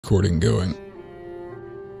Recording going.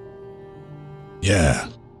 Yeah.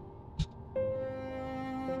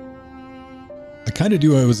 I kind of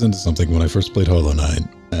knew I was into something when I first played Hollow Knight.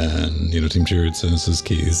 And, Team Jared sent us his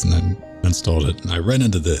keys and I installed it. And I ran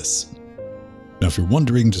into this. Now, if you're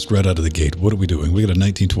wondering, just right out of the gate, what are we doing? We got a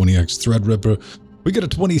 1920X Threadripper. We got a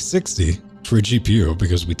 2060 for a GPU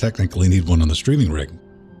because we technically need one on the streaming rig.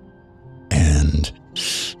 And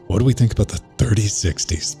what do we think about the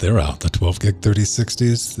 3060s? They're out, the 12 gig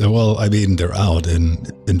 3060s. Well, I mean, they're out and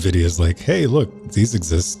NVIDIA's like, hey, look, these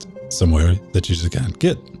exist somewhere that you just can't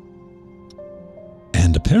get.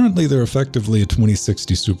 And apparently they're effectively a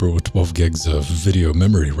 2060 Super with 12 gigs of video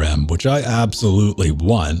memory RAM, which I absolutely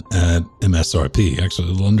want at MSRP. Actually,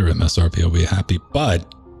 a little under MSRP, I'll be happy,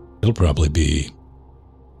 but it'll probably be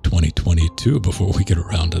 2022 before we get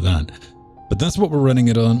around to that. But that's what we're running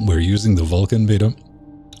it on. We're using the Vulkan beta.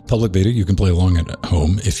 Public beta, you can play along at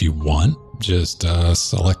home if you want. Just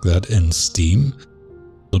select that in Steam.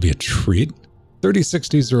 It'll be a treat.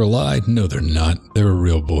 3060s are a lie. No, they're not. They're a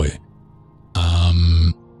real boy.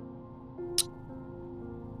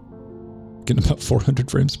 Getting about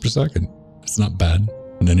 400 frames per second. It's not bad.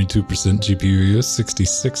 92% GPU use,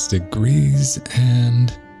 66 degrees,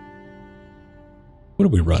 and what are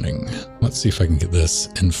we running? Let's see if I can get this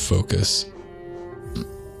in focus.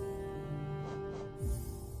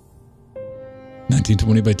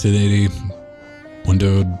 1920 by 1080,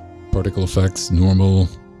 windowed, particle effects, normal,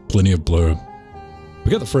 plenty of blur.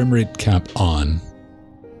 We got the frame rate cap on.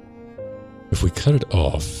 If we cut it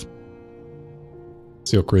off,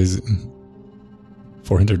 see how crazy,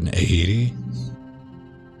 480?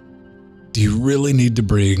 Do you really need to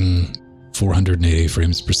bring 480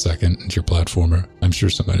 frames per second into your platformer? I'm sure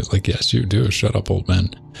somebody's like, yes, you do. Shut up, old man.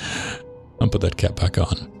 I'll put that cap back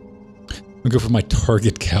on. I'll go for my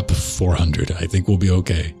target cap of 400. I think we'll be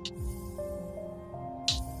okay.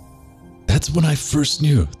 That's when I first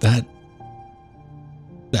knew that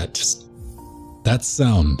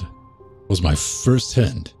sound was my first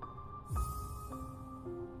hint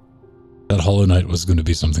that Hollow Knight was going to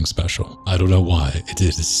be something special. I don't know why. It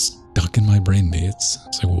is stuck in my brain mates.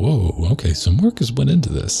 It's like, whoa, okay, some work has went into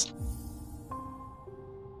this.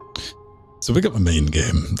 So we got my main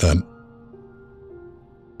game that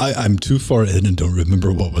I'm too far in and don't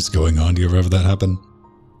remember what was going on. Do you ever have that happen?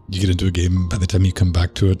 You get into a game, by the time you come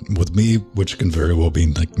back to it, with me, which can very well be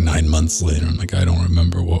like 9 months later, I'm like, I don't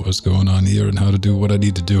remember what was going on here and how to do what I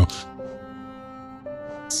need to do.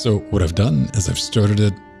 So what I've done is I've started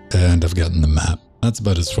it and I've gotten the map. That's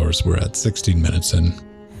about as far as we're at, 16 minutes in.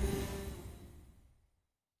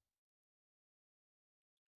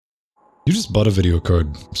 You just bought a video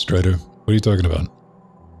card, Strider. What are you talking about?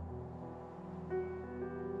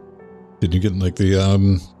 Did you get like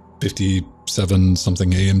the 57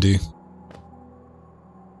 something AMD?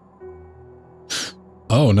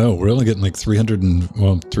 Oh no, we're only getting like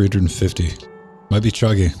 350. Might be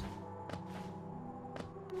chuggy.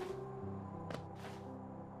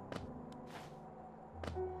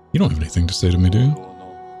 You don't have anything to say to me, do you?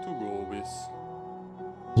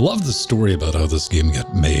 Love the story about how this game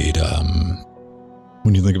got made.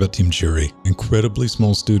 When you think about Team Cherry, incredibly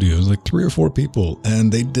small studios, like 3 or 4 people,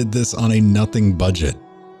 and they did this on a nothing budget,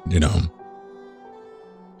 They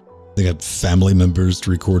got family members to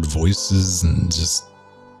record voices and just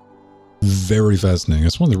very fascinating.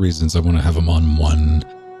 That's one of the reasons I want to have them on one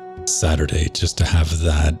Saturday, just to have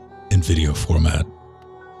that in video format.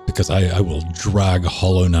 Because I will drag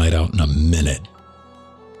Hollow Knight out in a minute.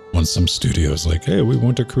 When some studio's like, hey, we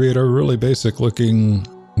want to create a really basic looking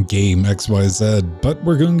game XYZ, but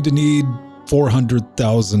we're going to need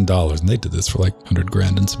 $400,000. And they did this for like 100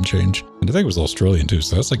 grand and some change. And I think it was Australian too,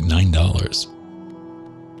 so that's like $9.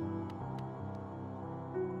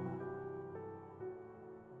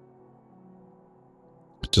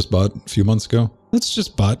 Just bought a few months ago. Let's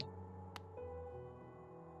just bought.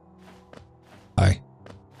 Hi.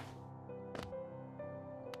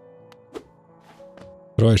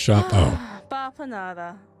 What do I shop? Oh.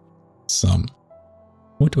 Some.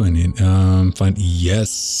 What do I need? Find.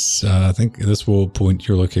 Yes. I think this will point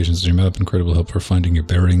your locations to your map. Incredible help for finding your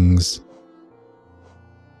bearings.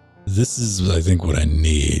 This is, I think, what I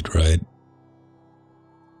need, right?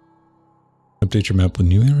 Update your map with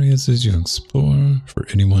new areas as you explore. For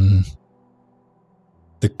anyone.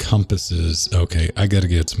 The compasses. Okay, I gotta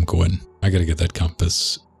get some coin. I gotta get that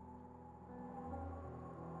compass.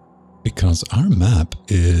 Because our map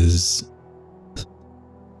is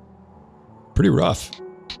pretty rough.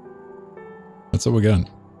 That's what we got.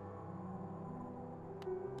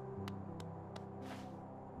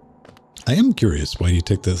 I am curious why you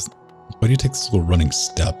take this little running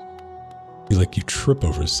step feel like you trip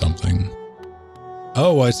over something.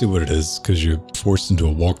 Oh, I see what it is. Because you're forced into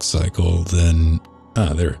a walk cycle, then...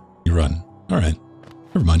 Ah, there. You run. Alright.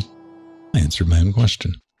 Never mind. I answered my own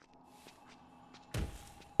question.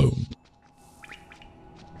 Boom.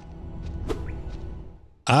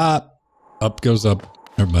 Ah! Up goes up.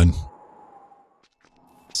 Never mind.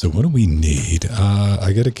 So what do we need?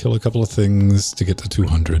 I gotta kill a couple of things to get to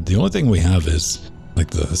 200. The only thing we have is, like,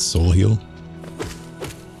 the soul heal.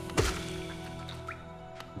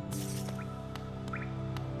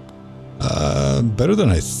 Better than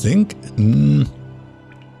I think? I mean,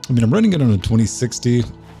 I'm running it on a 2060.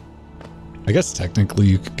 I guess technically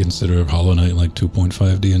you could consider Hollow Knight like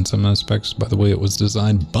 2.5D in some aspects by the way it was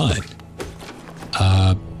designed, but...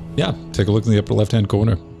 yeah, take a look in the upper left-hand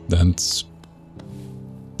corner. That's...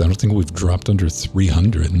 I don't think we've dropped under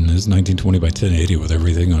 300, and this is 1920 by 1080 with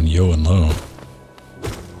everything on yo and low.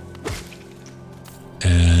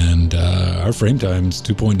 And our frame time's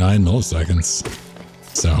 2.9 milliseconds.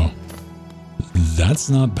 So, that's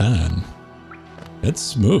not bad. It's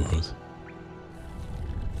smooth.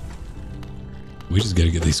 We just gotta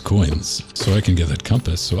get these coins so I can get that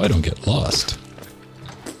compass so I don't get lost.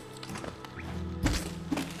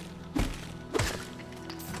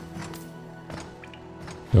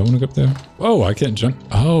 Do I want to go up there? Oh, I can't jump.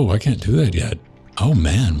 Oh, I can't do that yet. Oh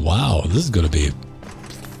man, wow. This is going to be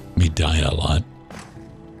me dying a lot.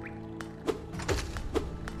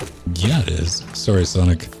 Yeah, it is. Sorry,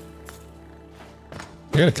 Sonic.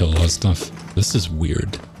 I gotta kill a lot of stuff. This is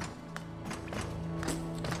weird.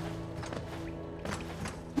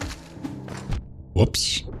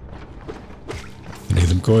 Whoops. I need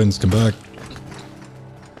them coins. Come back.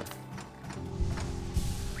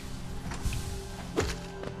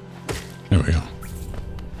 There we go.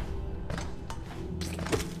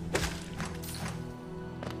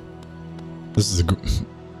 This is a...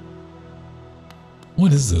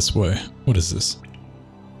 What is this way? What is this?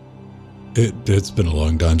 It's been a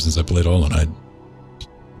long time since I played Hollow Knight.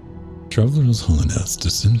 Traveler's Hollow Nest,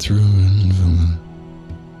 descend through... I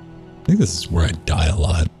think this is where I die a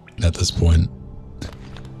lot at this point.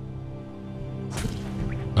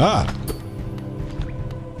 Ah!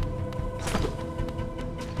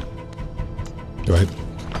 Do I...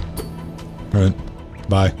 Alright.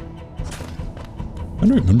 Bye. I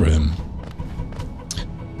don't remember him.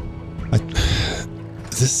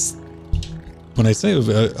 When I say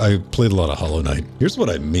I played a lot of Hollow Knight, here's what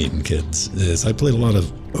I mean, kids, is I played a lot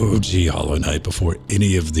of OG Hollow Knight before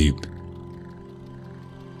any of the,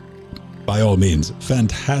 by all means,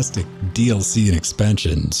 fantastic DLC and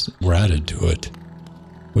expansions were added to it,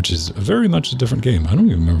 which is very much a different game. I don't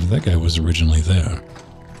even remember if that guy was originally there.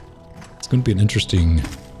 It's going to be an interesting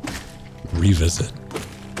revisit.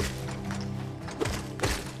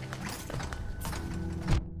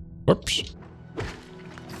 Whoops.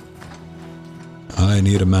 I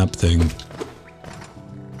need a map thing.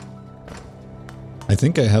 I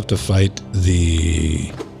think I have to fight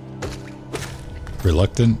the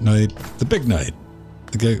reluctant knight, the big knight,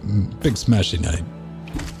 the guy, big smashy knight.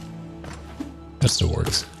 That still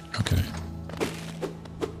works. Okay.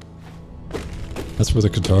 That's where the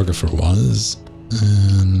cartographer was,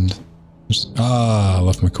 and just, I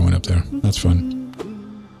left my coin up there. That's fun.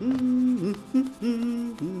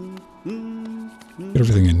 Get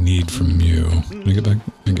everything I need from you. Can I get back?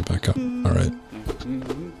 I can get back up. All right.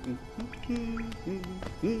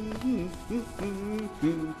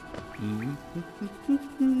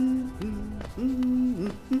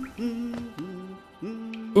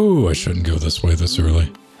 Ooh, I shouldn't go this way this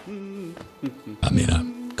early. I mean,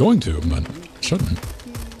 I'm going to, but shouldn't.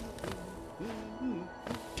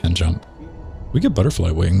 Can jump. We get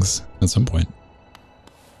butterfly wings at some point.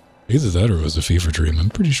 Either that or it was a fever dream. I'm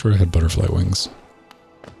pretty sure I had butterfly wings.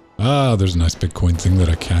 Ah, there's a nice big coin thing that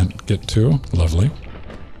I can't get to. Lovely.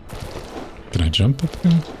 Can I jump up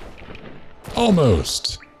here?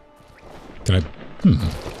 Almost. Can I...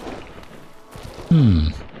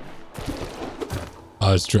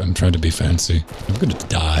 I'm trying to be fancy. I'm gonna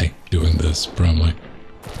die doing this, probably.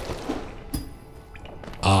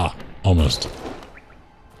 Ah, almost.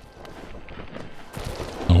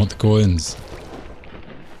 I want the coins.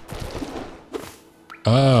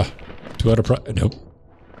 Ah, 2 out of nope.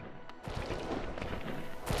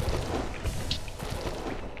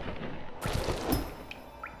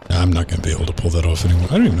 I'm not going to be able to pull that off anymore.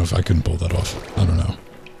 I don't even know if I can pull that off. I don't know.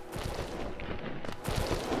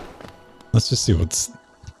 Let's just see what's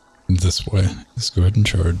this way. Let's go ahead and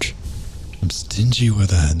charge. I'm stingy with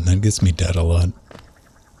that, and that gets me dead a lot.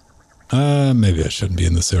 Maybe I shouldn't be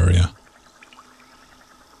in this area.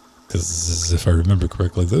 Because if I remember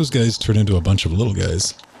correctly, those guys turn into a bunch of little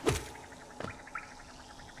guys.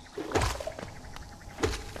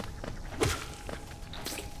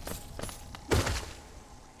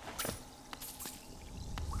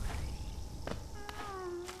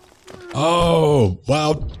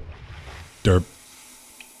 Wow. Derp.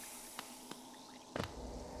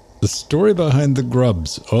 The story behind the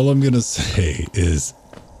grubs, all I'm gonna say is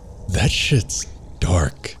that shit's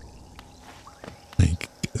dark. Like,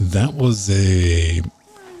 that was a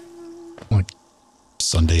like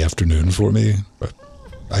Sunday afternoon for me.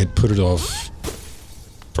 I'd put it off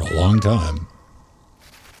for a long time.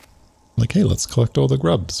 Like, hey, let's collect all the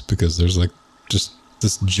grubs because there's like just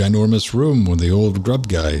this ginormous room with the old grub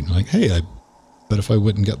guy. Like, hey, I bet if I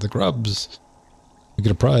went and got the grubs, we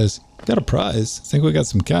get a prize. Got a prize. I think we got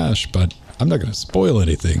some cash, but I'm not going to spoil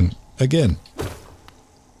anything. Again,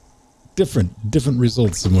 different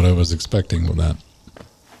results than what I was expecting with that.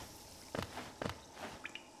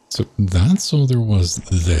 So that's all there was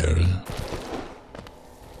there.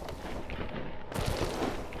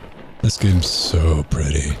 This game's so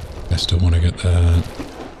pretty. I still want to get that.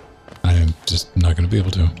 I am just not going to be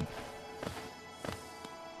able to.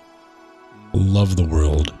 Love the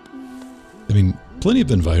world. I mean, plenty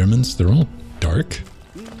of environments. They're all dark.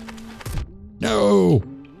 No!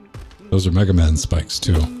 Those are Mega Man spikes,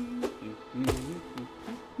 too.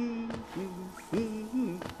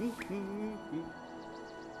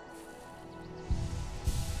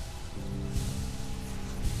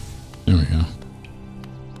 There we go.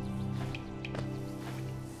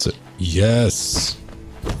 That's it. Yes!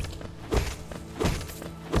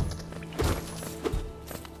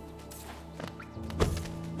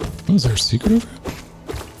 Oh, is there a secret over here?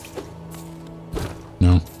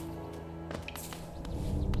 No.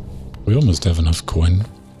 We almost have enough coin.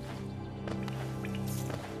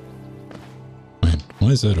 Wait, why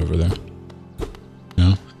is that over there?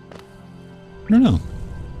 No? I don't know.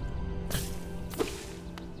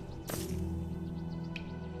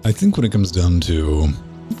 I think when it comes down to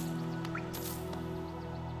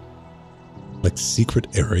like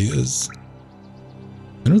secret areas,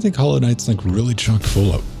 I don't think Hollow Knight's like really chock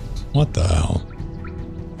full of. What the hell?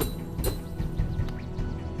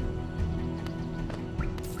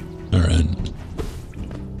 Alright.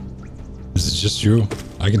 Is it just you?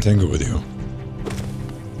 I can tango with you.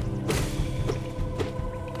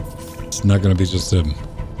 It's not gonna be just him.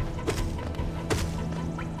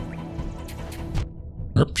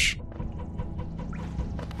 Erpsh.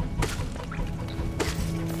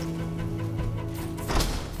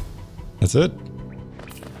 That's it?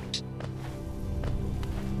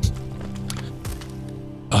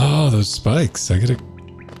 Oh, those spikes. I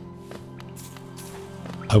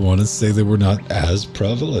want to say they were not as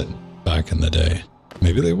prevalent back in the day.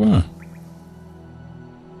 Maybe they were.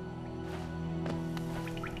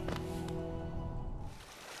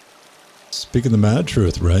 Speaking the mad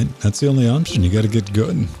truth, right? That's the only option. You gotta get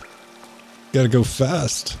good. You gotta go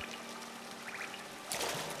fast.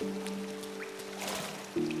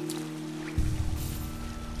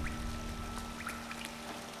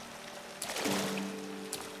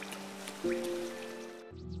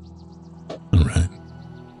 Alright.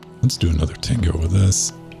 Let's do another tango with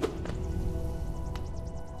this.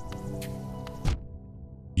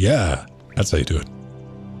 Yeah, that's how you do it.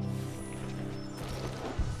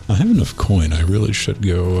 I have enough coin. I really should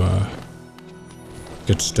go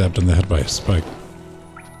get stabbed in the head by a spike.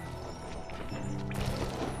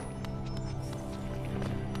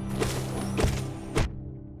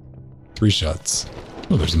 Three shots.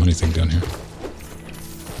 Oh, there's a money thing down here.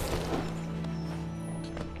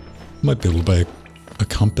 Might be able to buy a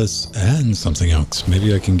compass and something else.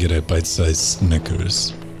 Maybe I can get a bite-sized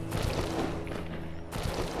Snickers.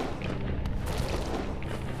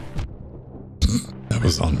 That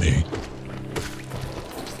was on me.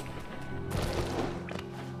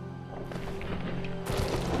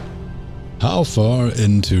 How far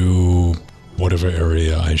into whatever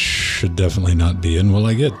area I should definitely not be in will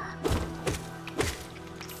I get?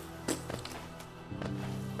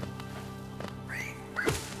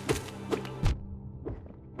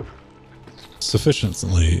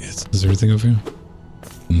 Sufficiently. Is there anything over here?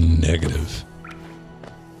 Negative.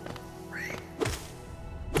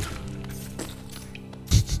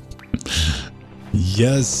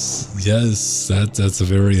 Yes, that's a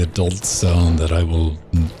very adult sound that I will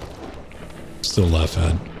still laugh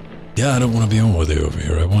at. Yeah, I don't want to be on with you over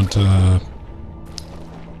here. I want to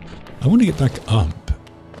get back up.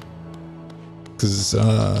 Because,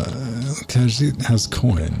 Kaji has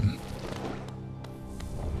coin.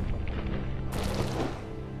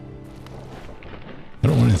 I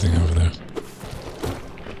don't want anything over there.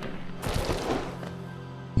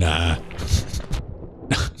 Nah.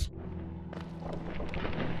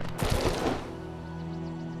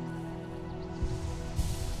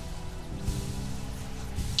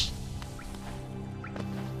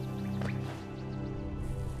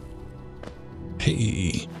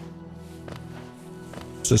 Hey.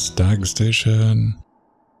 It's a stag station.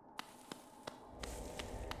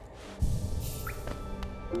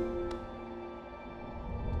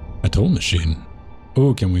 A toll machine.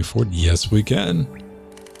 Oh, can we afford? Yes, we can.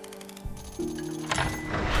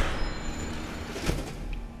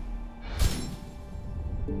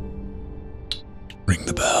 Ring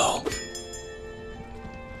the bell.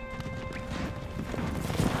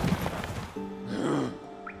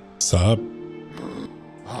 Sup?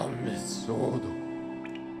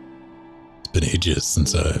 It's been ages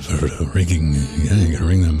since I've heard a ringing. Yeah, you gotta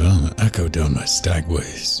ring that bell. Echo down my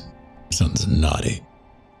stagways. Sounds naughty.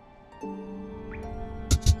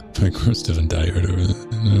 Like we're stiff and tired over that.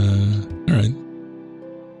 Alright.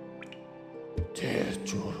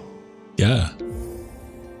 Yeah.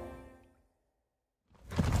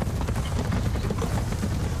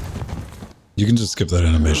 You can just skip that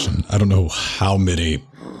animation. I don't know how many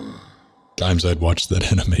times I'd watched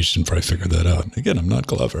that animation before I figured that out. Again, I'm not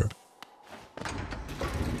clever.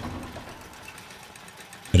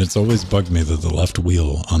 And it's always bugged me that the left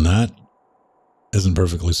wheel on that isn't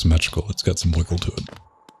perfectly symmetrical. It's got some wiggle to it.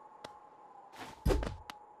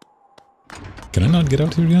 Can I not get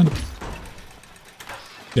out here yet?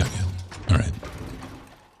 Yeah, yeah. Alright.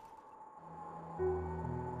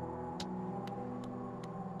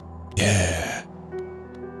 Yeah.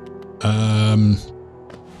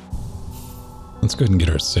 Let's go ahead and get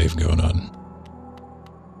our save going on.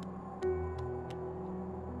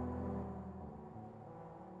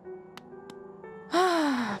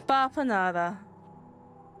 Bapanada.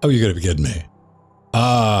 Oh, you gotta be kidding me.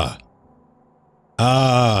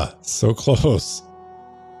 So close.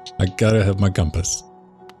 I gotta have my compass.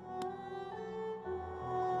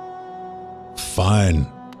 Fine.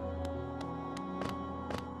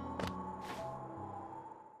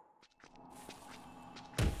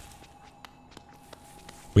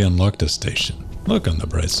 We unlocked a station. Look on the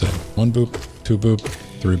bright side. 1 boop, 2 boop,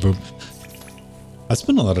 3 boop. I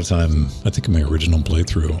spent a lot of time, I think in my original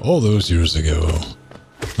playthrough, all those years ago,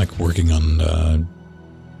 like working on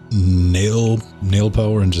nail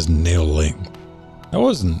power and just nailing. I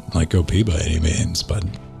wasn't like OP by any means, but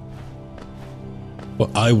well,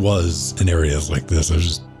 I was in areas like this. I was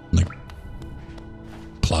just like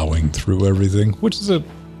plowing through everything, which is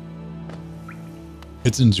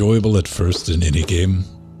it's enjoyable at first in any game.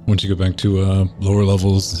 Once you go back to lower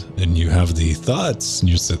levels and you have the thoughts and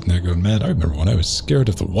you're sitting there going, man, I remember when I was scared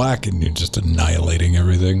of the whack and you're just annihilating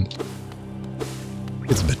everything.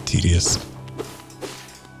 It's a bit tedious.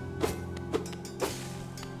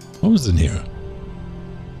 What was in here?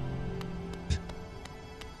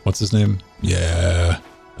 What's his name? Yeah.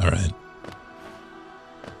 Alright.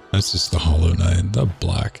 That's just the Hollow Knight. The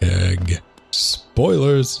Black Egg.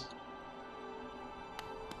 Spoilers!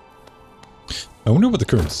 I wonder what the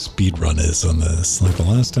current speed run is on this. Like the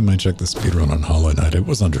last time I checked the speed run on Hollow Knight, it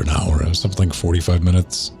was under an hour. It was something like 45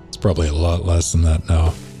 minutes. It's probably a lot less than that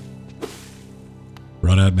now.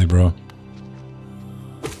 Run at me, bro.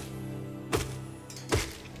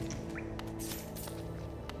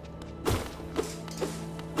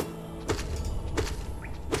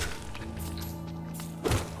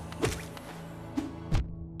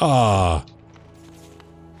 Ah.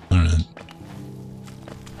 Alright.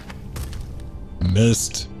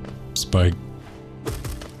 Missed. Spike.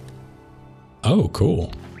 Oh,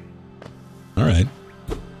 cool. Alright.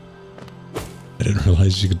 I didn't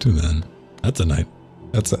realize you could do that. That's a night.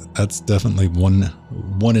 That's definitely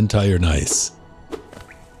one entire nice.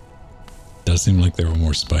 Does seem like there were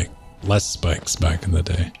more less spikes back in the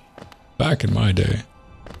day. Back in my day.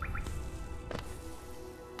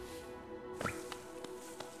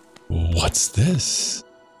 What's this?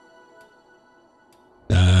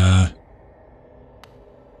 Nah,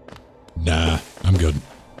 I'm good.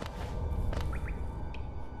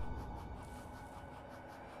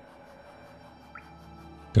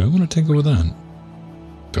 Do I want to tinker with that?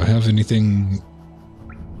 Do I have anything?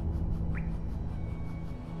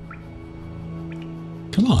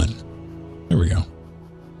 Come on. There we go.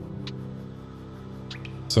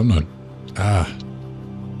 So I'm not... I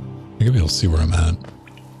think I'll be able to see where I'm at.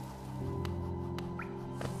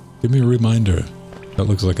 Give me a reminder. That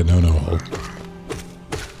looks like a no-no hole.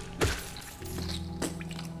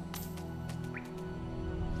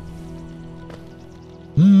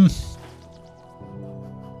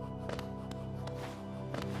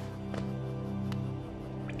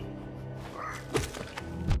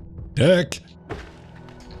 Heck.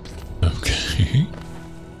 Okay.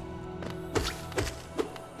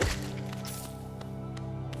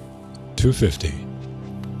 $250.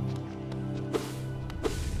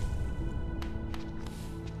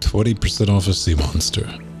 20% off a sea monster.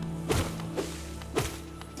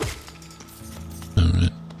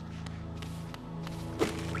 Alright.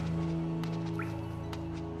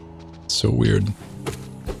 So weird.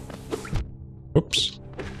 Whoops.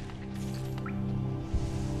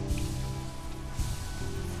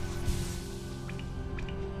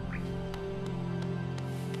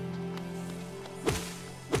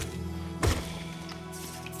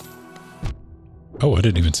 Oh, I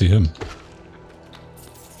didn't even see him.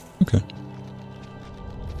 Okay.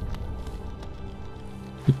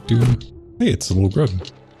 Hey, it's a little grub.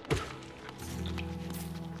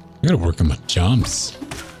 I gotta work on my jumps.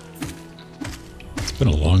 It's been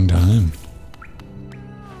a long time.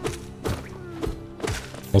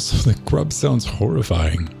 Also, the grub sounds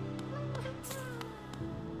horrifying.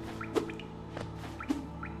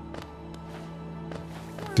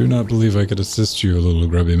 Do not believe I could assist you, little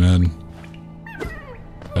grubby man.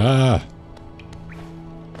 Ah!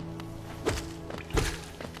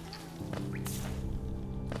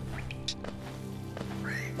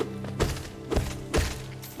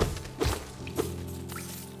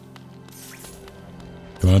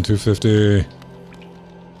 Come on, 250.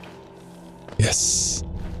 Yes.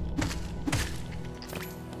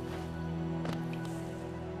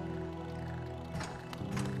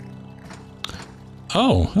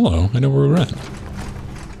 Oh, hello. I know where we're at.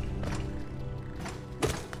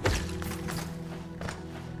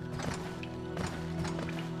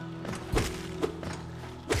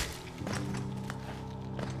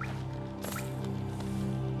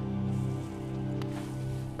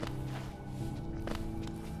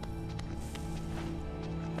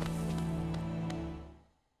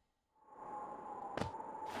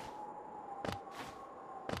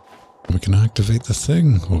 We can activate the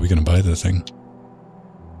thing. Or are we going to buy the thing?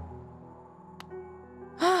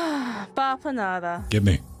 Bapanada. Give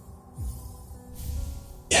me.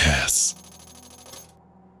 Yes.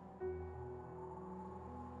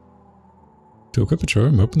 To equip a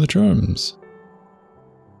charm, open the charms.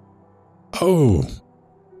 Oh.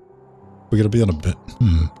 We gotta be on a bit.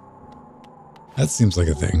 That seems like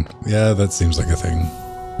a thing. Yeah, that seems like a thing.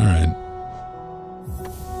 Alright.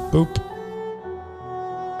 Boop.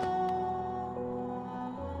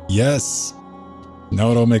 Yes.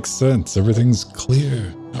 Now it all makes sense. Everything's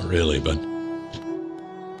clear. Not really, but...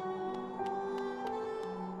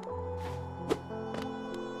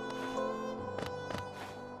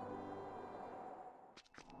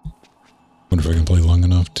 wonder if I can play long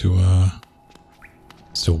enough to,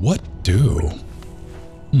 So what do?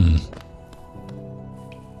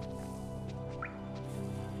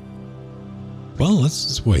 Well, let's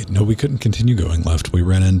just wait. No, we couldn't continue going left. We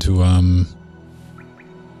ran into,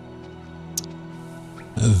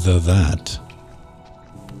 that.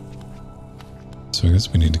 So I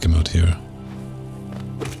guess we need to come out here.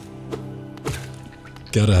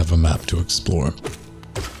 Gotta have a map to explore.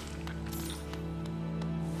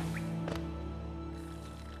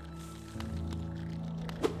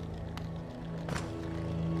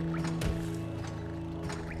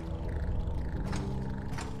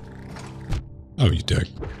 Oh, you dick.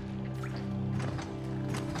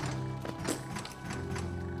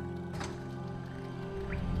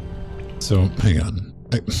 So, hang on.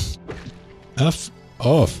 F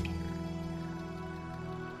off.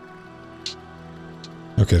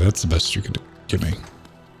 Okay, that's the best you could give me.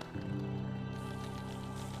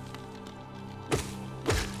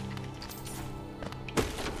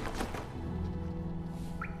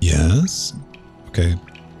 Yes. Okay.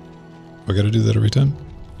 I gotta do that every time?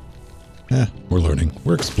 We're learning.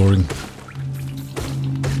 We're exploring.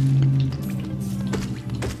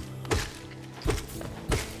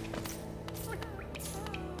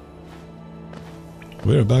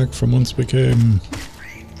 We're back from whence we came.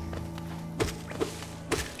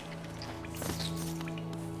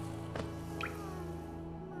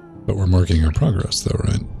 But we're marking our progress though,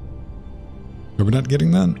 right? Are we not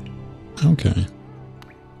getting that? Okay.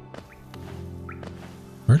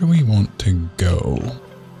 Where do we want to go?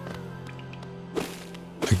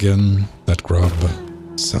 Again, that grub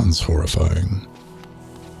sounds horrifying.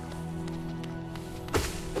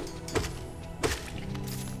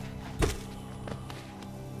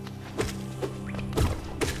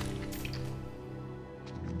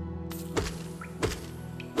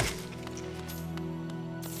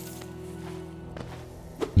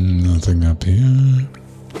 Nothing up here.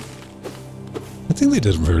 I think they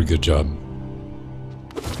did a very good job.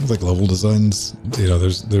 Like level designs, you know,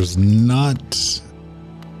 there's not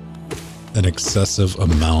an excessive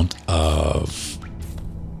amount of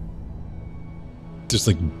just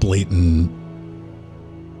like blatant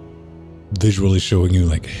visually showing you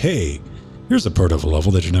like, hey, Here's a part of a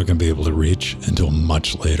level that you're not going to be able to reach until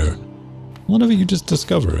much later. A lot of it you just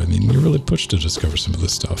discover. I mean, you're really pushed to discover some of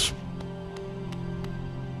this stuff.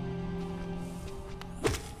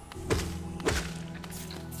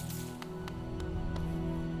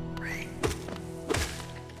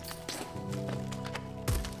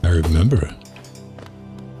 I remember.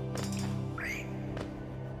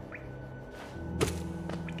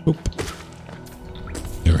 Oop.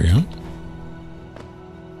 There we go.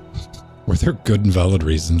 Were there good and valid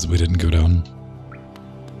reasons we didn't go down?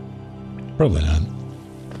 Probably not.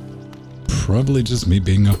 Probably just me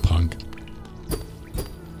being a punk.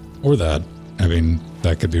 Or that. I mean,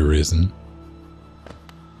 that could be a reason.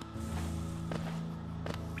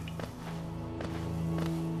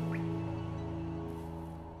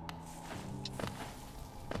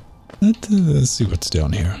 Let's see what's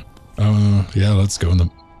down here. Yeah, let's go in the...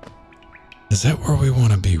 Is that where we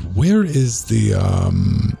want to be? Where is the,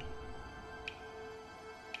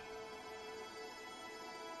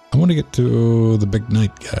 I want to get to the big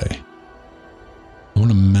knight guy. I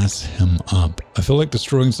want to mess him up. I feel like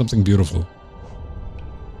destroying something beautiful.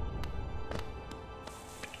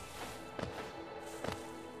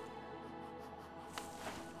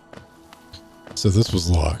 So this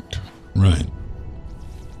was locked. Right.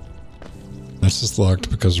 That's just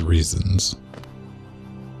locked because of reasons.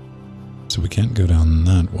 So we can't go down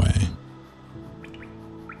that way.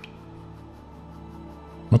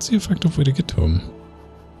 What's the effective way to get to him?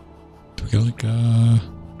 Do we go like, yeah,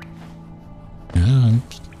 I'm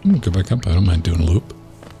gonna go back up. I don't mind doing a loop.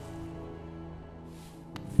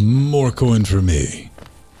 More coin for me.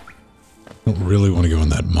 I don't really want to go in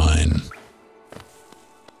that mine.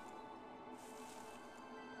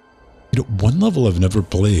 You know, one level I've never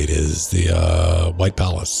played is the White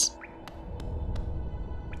Palace.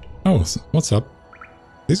 Oh, what's up?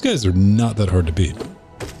 These guys are not that hard to beat.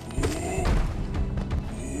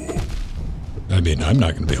 I mean, I'm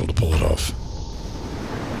not going to be able to pull it off.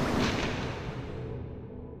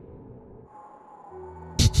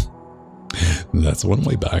 That's one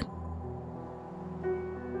way back.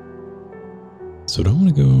 So don't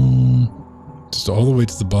want to go just all the way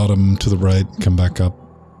to the bottom, to the right, come back up.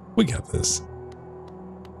 We got this.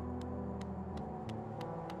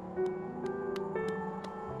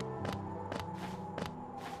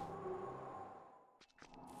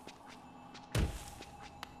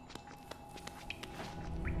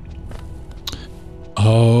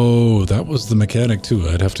 Oh, that was the mechanic too.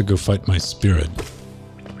 I'd have to go fight my spirit.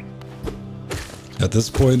 At this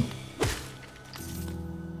point,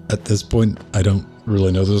 I don't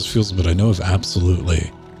really know those feels, but I know I've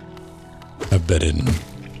absolutely have been in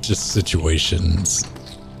just situations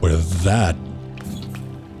where that,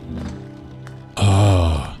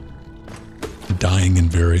 dying in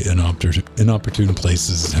very inopportune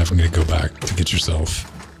places and having to go back to get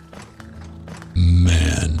yourself.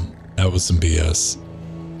 Man, that was some BS.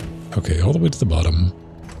 Okay, all the way to the bottom.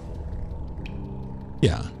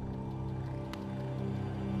 Yeah.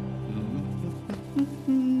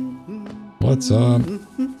 What's up?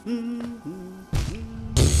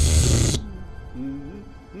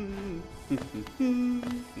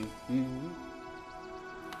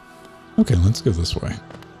 Okay, let's go this way.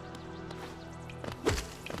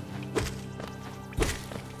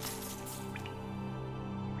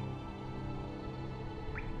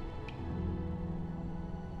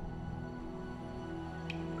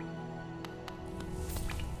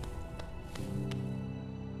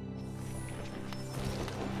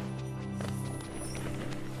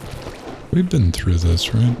 We've been through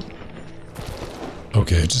this, right?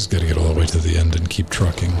 Okay, just gotta get all the way to the end and keep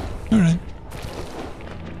trucking. Alright.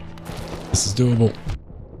 This is doable.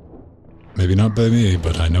 Maybe not by me,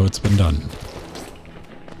 but I know it's been done.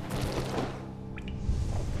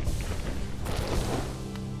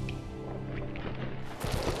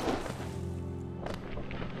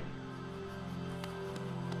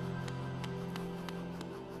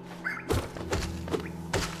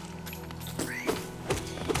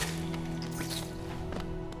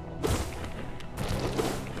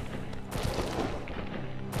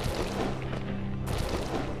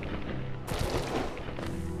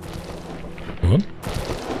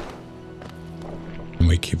 Can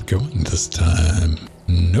we keep going this time?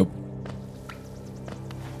 Nope.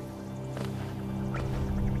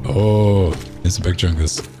 Oh, it's a big chunk of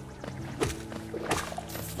this.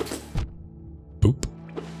 Boop.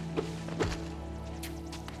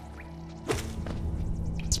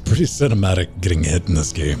 It's pretty cinematic getting hit in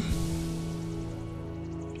this game.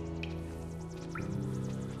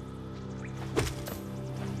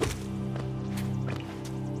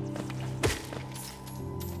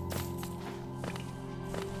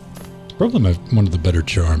 Probably one of the better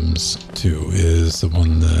charms, too, is the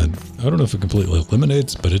one that, I don't know if it completely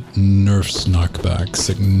eliminates, but it nerfs knockback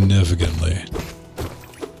significantly.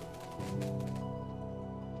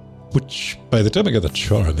 Which, by the time I got the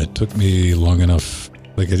charm, it took me long enough,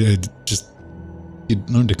 like, you'd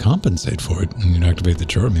learn to compensate for it, and you'd activate the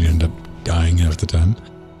charm, and you end up dying half the time.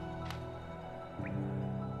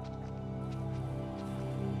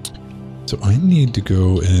 So I need to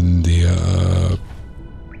go in the,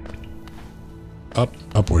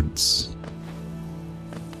 upwards.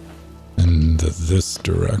 In this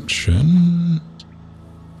direction.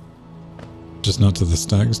 Just not to the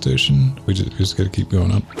stag station. We just gotta keep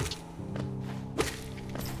going up.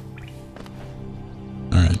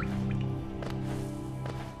 Alright.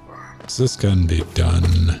 So this can be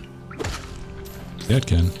done. Yeah, it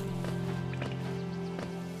can.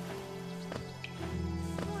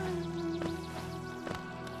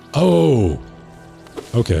 Oh!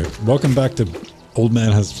 Okay, welcome back to Old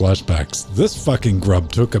Man Has Flashbacks. This fucking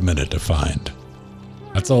grub took a minute to find.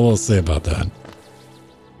 That's all I'll say about that.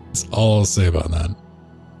 That's all I'll say about that.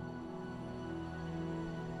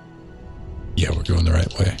 Yeah, we're going the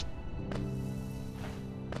right way.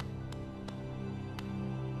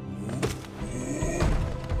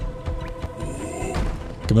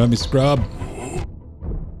 Come at me, scrub.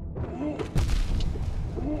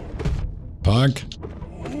 Pog.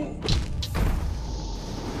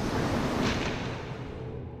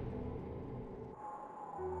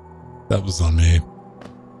 That was on me.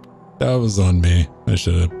 That was on me. I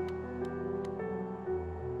should have.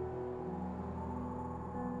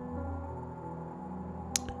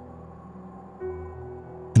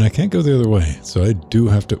 And I can't go the other way, so I do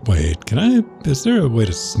have to wait. Can I? Is there a way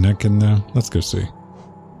to sneak in there? Let's go see.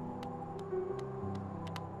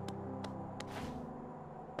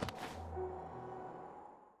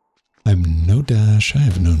 I have no dash. I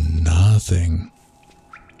have no nothing.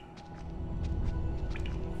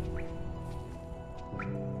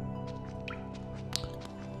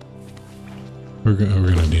 We're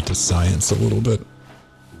gonna need to science a little bit.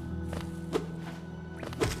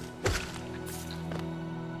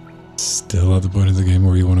 Still at the point of the game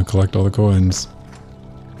where you want to collect all the coins.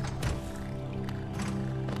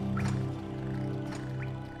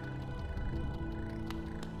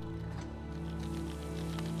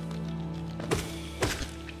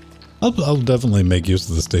 I'll definitely make use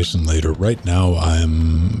of the station later. Right now,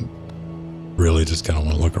 I'm really just kind of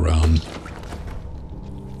want to look around.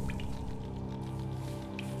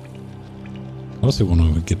 I also want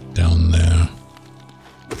to get down there.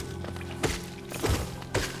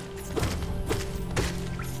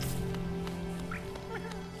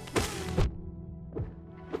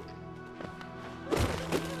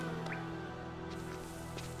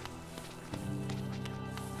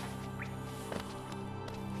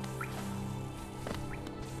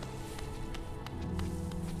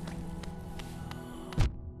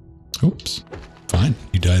 Oops. Fine,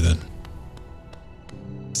 you die then.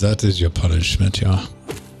 That is your punishment, yeah.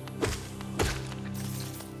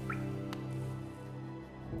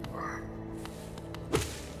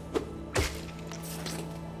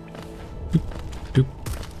 Doop, doop,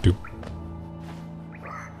 doop.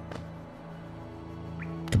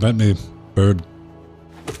 Come at me, bird.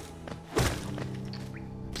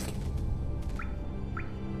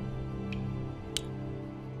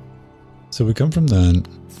 So we come from that.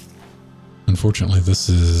 Unfortunately, this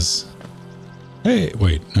is... Hey,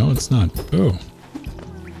 wait, no, it's not. Oh.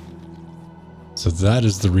 So that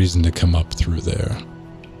is the reason to come up through there.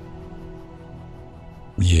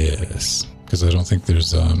 Yes, because I don't think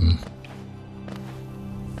there's,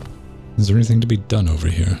 Is there anything to be done over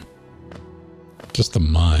here? Just the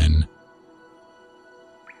mine.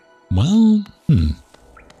 Well,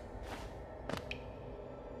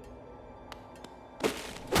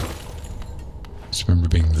 just remember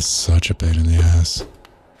being such a pain in the ass.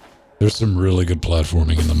 There's some really good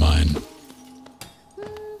platforming in the mine.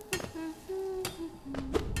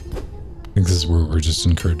 I think this is where we're just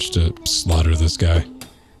encouraged to slaughter this guy.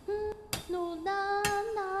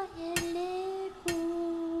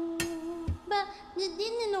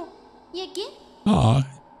 Aw,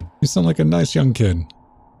 you sound like a nice young kid.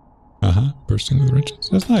 Uh-huh, bursting with riches.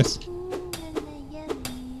 That's nice.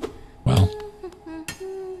 Wow.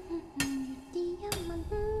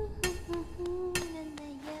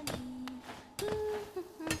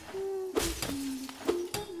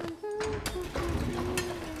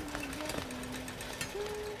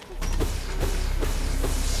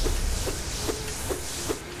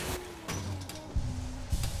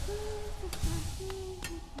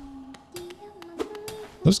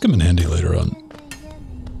 Those come in handy later on.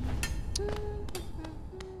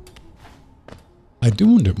 I do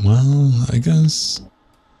wonder, well, I guess...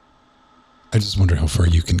 I just wonder how far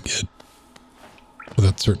you can get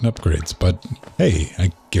without certain upgrades, but hey,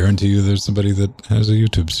 I guarantee you there's somebody that has a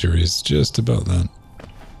YouTube series just about that.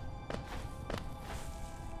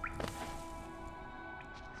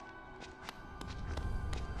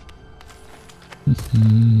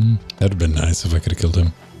 That'd have been nice if I could have killed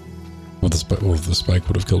him. Well, the spike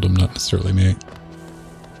would have killed him, not necessarily me.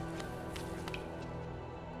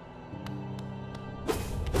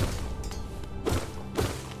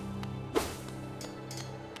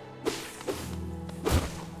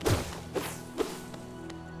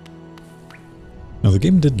 Now, the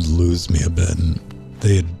game did lose me a bit.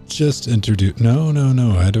 They had just introduced... No,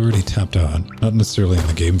 I had already tapped out. Not necessarily in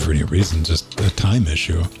the game for any reason, just a time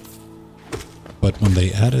issue. But when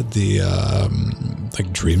they added the,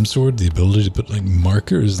 like, Dream Sword, the ability to put, like,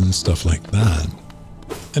 markers and stuff like that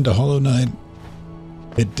into Hollow Knight,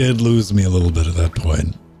 it did lose me a little bit at that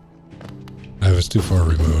point. I was too far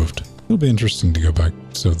removed. It'll be interesting to go back.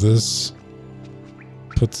 So this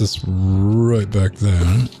puts us right back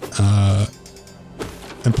there.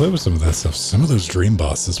 And play with some of that stuff. Some of those dream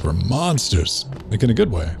bosses were monsters. Like in a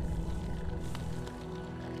good way.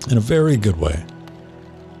 In a very good way.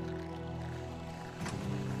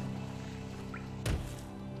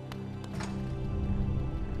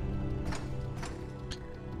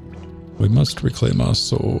 We must reclaim our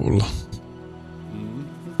soul.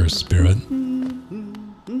 Our spirit.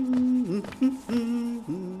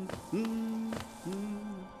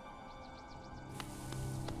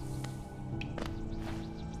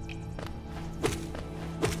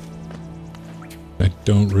 I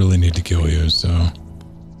don't really need to kill you, so...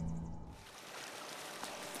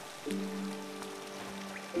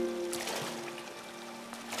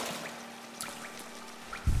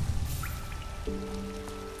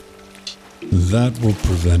 That will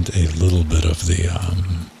prevent a little bit of the,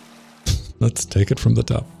 let's take it from the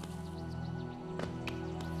top.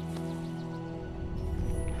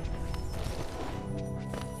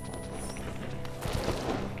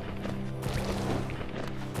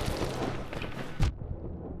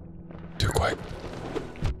 Too quick.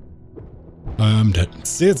 I'm dead.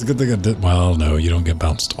 See, it's a good thing I did. Well, no, you don't get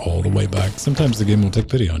bounced all the way back. Sometimes the game will take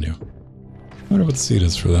pity on you. I wonder what the seed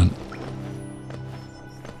is for that.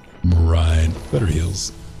 Right, better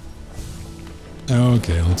heals.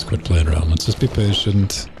 Okay, let's quit playing around. Let's just be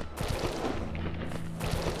patient.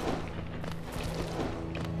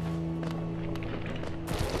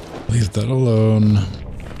 Leave that alone.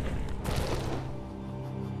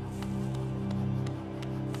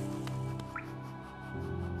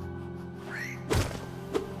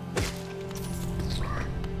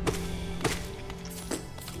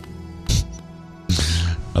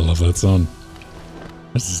 I love that song.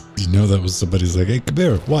 You know that was somebody's like, hey, come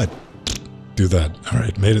here, what? Do that.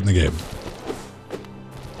 Alright, made it in the game.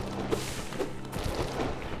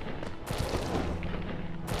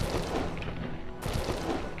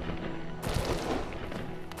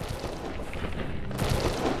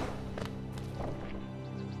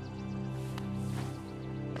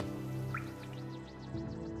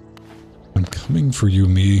 I'm coming for you,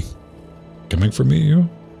 me. Coming for me, you?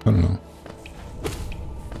 I don't know.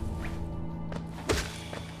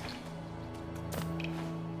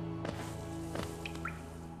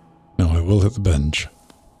 We'll hit the bench.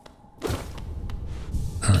 There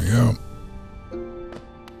we go.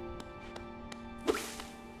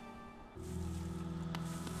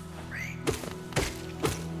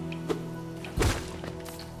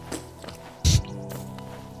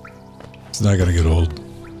 It's not gonna get old.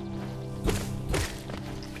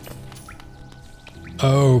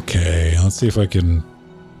 Okay, let's see if I can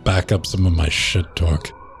back up some of my shit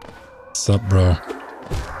talk. Sup, bro?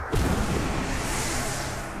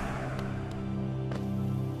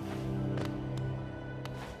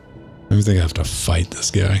 I think I have to fight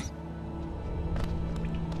this guy.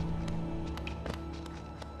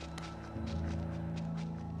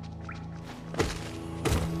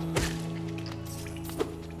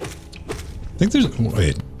 I think there's...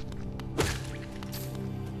 Wait.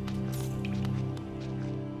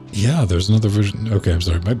 Yeah, there's another version. Okay, I'm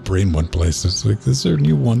sorry. My brain went places. Like, is there a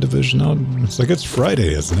new One Division out? It's like it's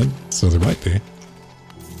Friday, isn't it? So there might be. I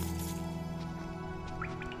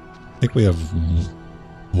think we have...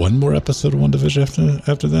 one more episode of One Division after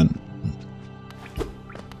that?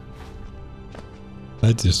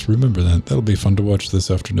 I just remember that. That'll be fun to watch this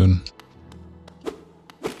afternoon.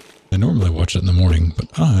 I normally watch it in the morning,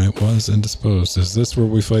 but I was indisposed. Is this where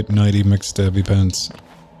we fight Nighty McStabby Pants?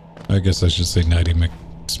 I guess I should say Nighty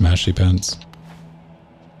McSmashy Pants.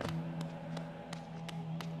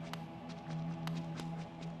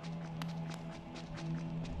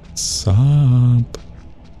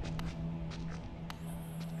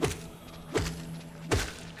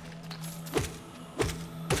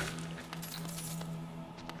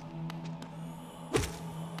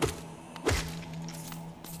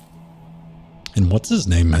 What's his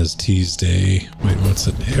name has teased a... Wait, what's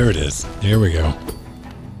it? Here it is. Here we go.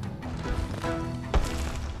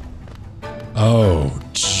 Oh,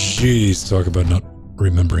 jeez. Talk about not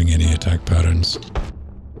remembering any attack patterns.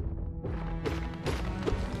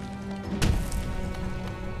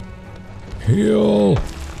 Heal.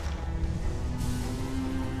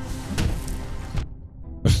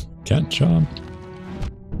 Can't jump.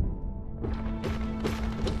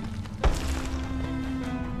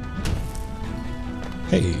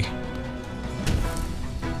 Hey.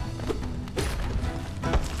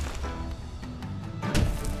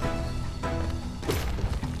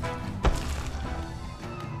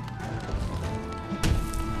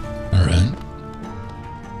 All right.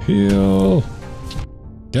 Heal.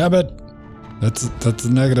 Damn it. That's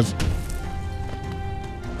a negative.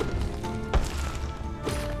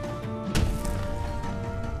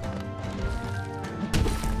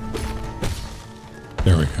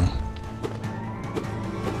 There we go.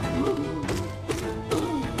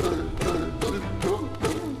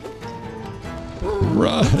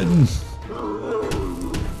 Run!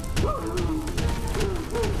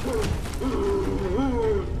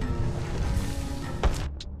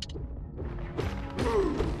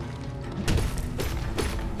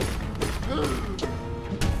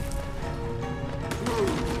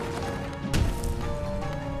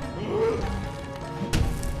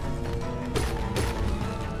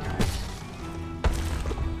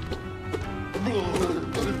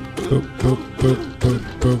 Boop, boop, boop, boop,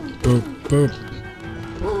 boop, boop, boop.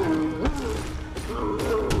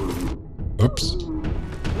 Oops.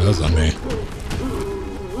 That was on me.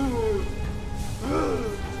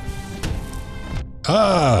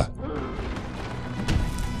 Ah!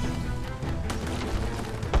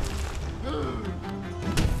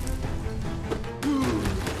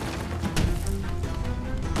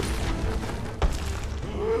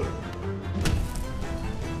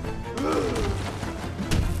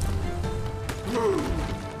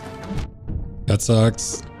 That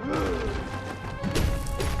sucks.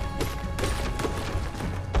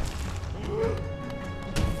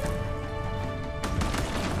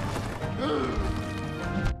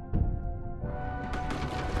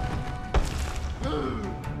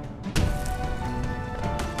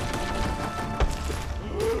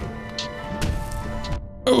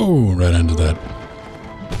 Oh, right into that.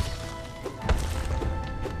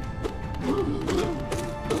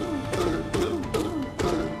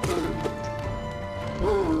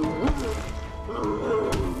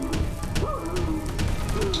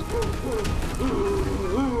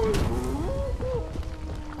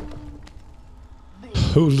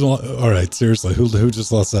 Alright, seriously, who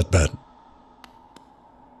just lost that bet?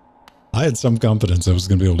 I had some confidence I was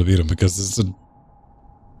going to be able to beat him because it's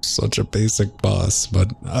such a basic boss,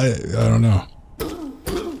 but I don't know.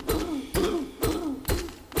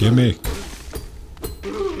 Gimme.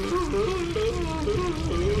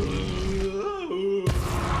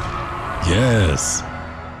 Yes.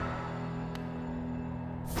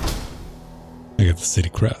 I got the city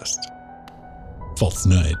crest. False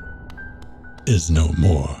Knight is no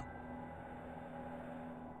more.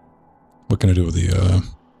 What can I do with the,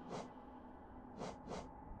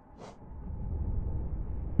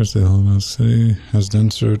 Where's the Alamo City? Has an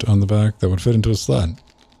insert on the back that would fit into a slot.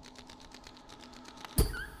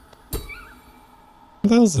 What the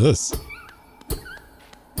hell is this?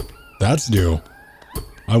 That's new.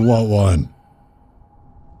 I want one.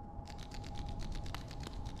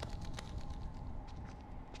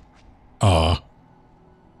 Ah.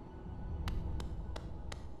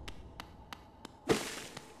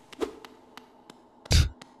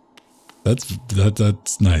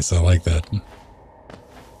 That's nice. I like that.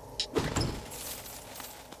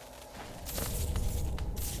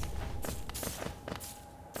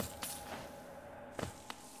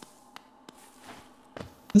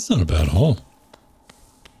 That's not a bad haul.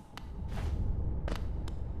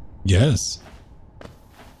 Yes.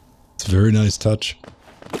 It's a very nice touch.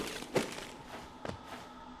 I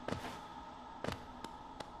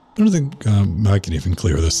don't think I can even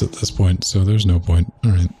clear this at this point, so there's no point.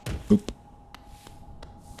 Alright. Boop.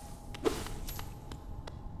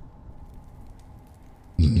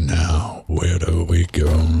 Now, where do we go?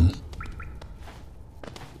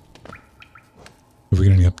 Have we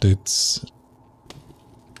got any updates?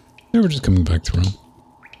 Yeah, we're just coming back through.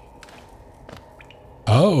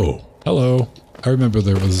 Oh, hello. I remember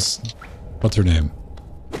there was... What's her name?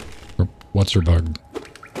 Or what's her bug?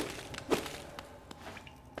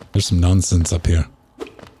 There's some nonsense up here.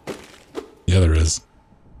 Yeah, there is.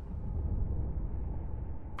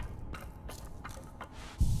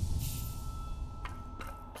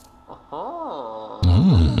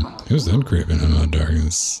 Oh, who's Continuous and creeping in the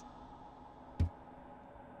darkness.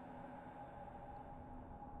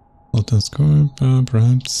 Let us go,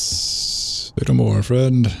 perhaps. Say no more,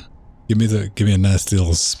 friend. Give me a nasty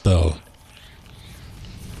little spell.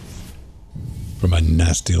 For my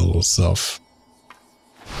nasty little self.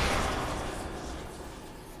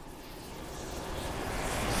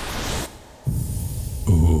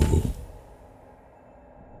 Ooh.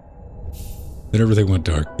 Then everything went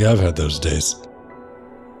dark. Yeah, I've had those days.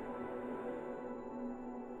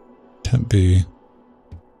 Can't be.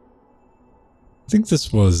 I think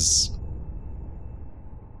this was.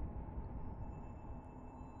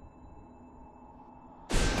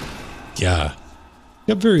 Yeah.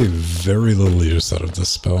 Got very, very little use out of this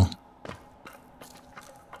spell.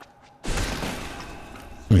 I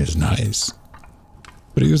mean, it's nice.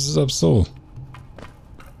 But it uses up soul.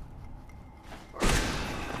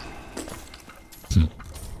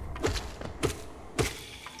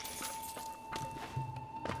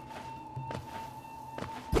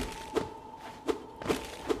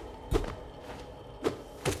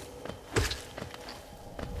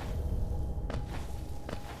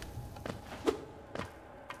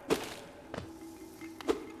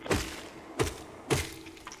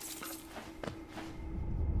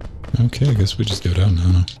 Okay, I guess we just go down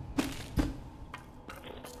now.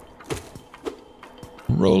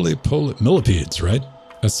 Roly-poly millipedes, right?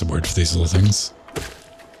 That's the word for these little things.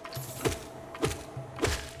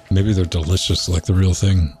 Maybe they're delicious like the real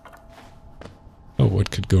thing. Oh,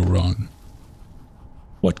 what could go wrong?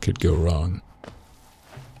 What could go wrong?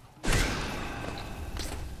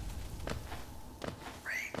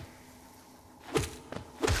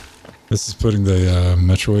 This is putting the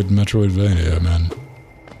Metroidvania, man.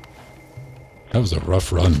 That was a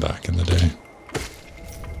rough run back in the day.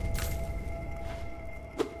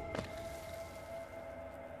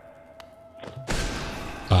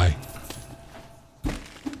 Hi.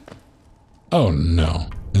 Oh no.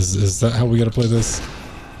 Is that how we gotta play this?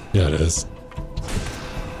 Yeah, it is.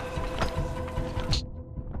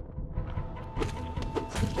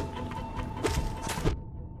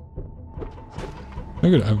 Oh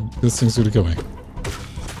good, this thing's gonna kill me.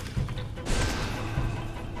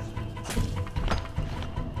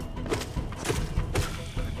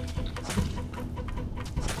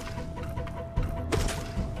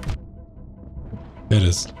 It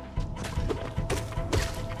is.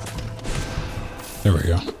 There we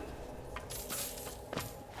go.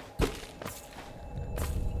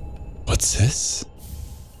 What's this?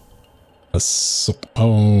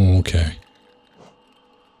 Oh, okay.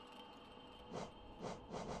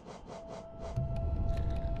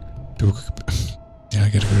 Yeah, I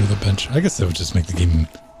gotta go to the bench. I guess that would just make the game.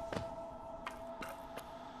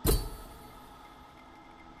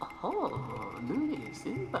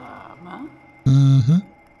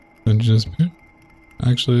 Just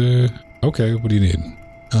actually, okay, what do you need?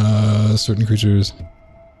 Certain creatures.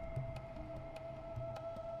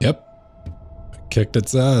 Yep. Kicked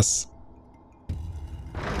its ass.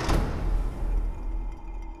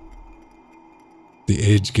 The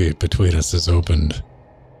age gate between us is opened.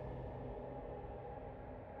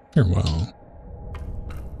 Farewell.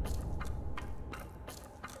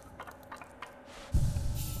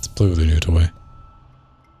 Let's play with a new toy.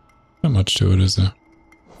 Not much to it, is there?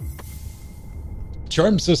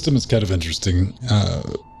 Charm system is kind of interesting.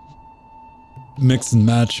 Mix and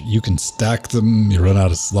match, you can stack them, you run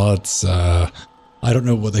out of slots. I don't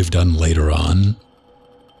know what they've done later on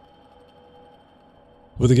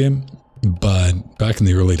with the game, but back in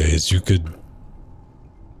the early days, you could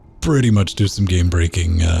pretty much do some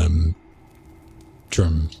game-breaking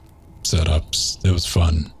charm setups. It was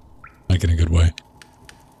fun, like in a good way.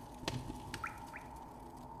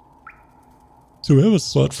 So we have a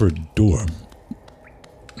slot for a door.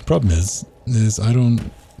 Problem is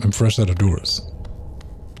I'm fresh out of doors.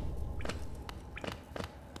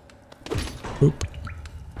 Oop.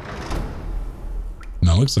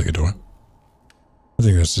 No, it looks like a door. I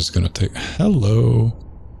think that's just gonna take. Hello.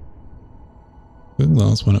 Good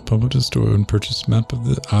loss when it published a store and purchased map of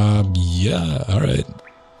the. Yeah, alright.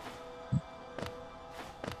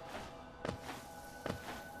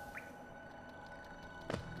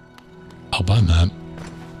 I'll buy map.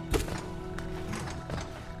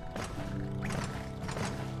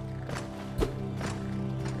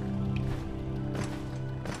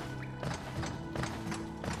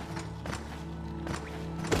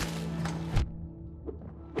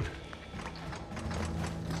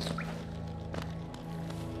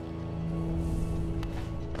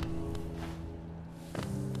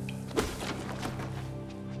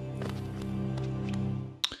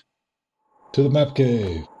 To the map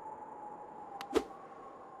cave.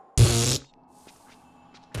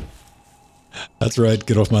 That's right,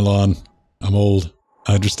 get off my lawn. I'm old.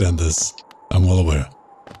 I understand this. I'm well aware.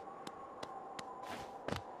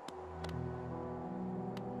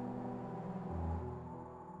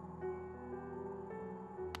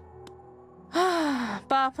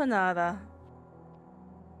 Bapanada.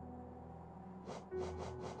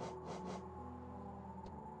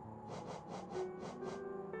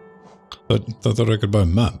 But I thought I could buy a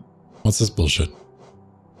map. What's this bullshit?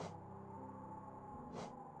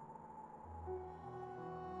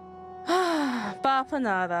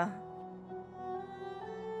 Bapanada.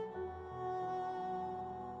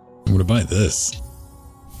 I'm gonna buy this.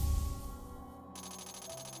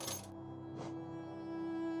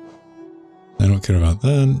 I don't care about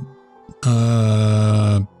that.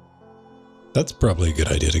 That's probably a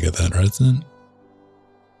good idea to get that, right, isn't it?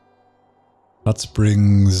 Hot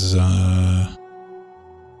Springs,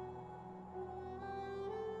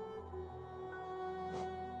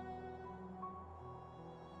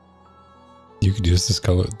 you could use this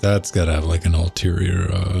color. That's gotta have like an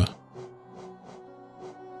ulterior,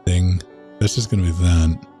 thing. That's just gonna be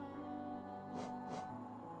that.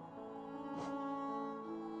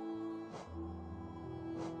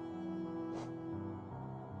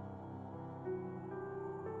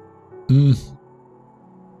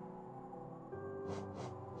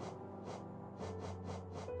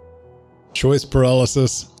 Choice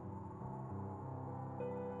paralysis.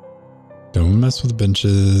 Don't mess with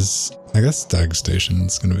benches. I guess Stag Station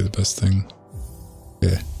is going to be the best thing.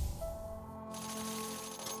 Yeah.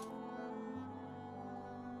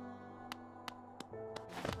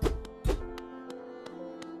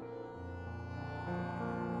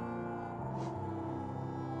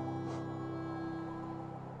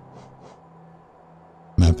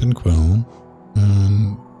 Map and quill.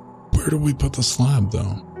 Where do we put the slab,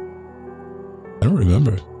 though? I don't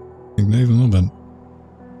remember. I think not even a little bit.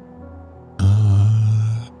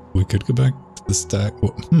 We could go back to the stack.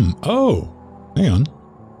 Oh! Hang on.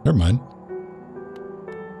 Never mind.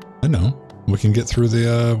 I know. We can get through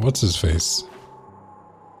the, what's-his-face.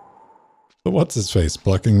 The what's-his-face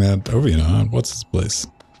blocking that over, you know, what's-his-place.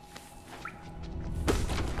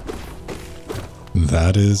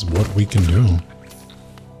 That is what we can do.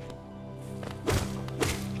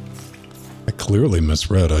 I clearly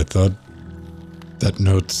misread. I thought that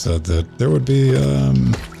note said that there would be,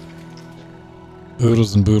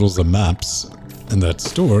 oodles and boodles of maps in that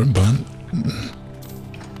store, but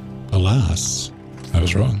alas, I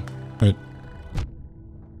was wrong. Right.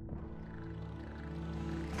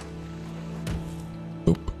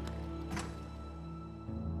 Boop.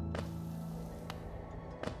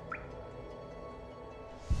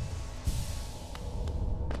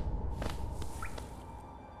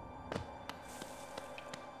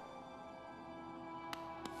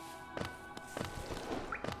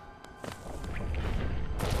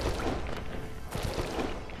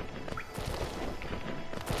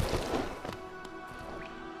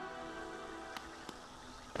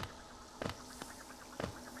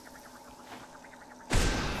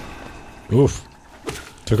 Oof.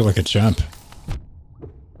 Took it like a champ.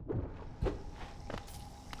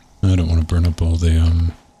 I don't want to burn up all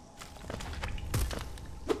the,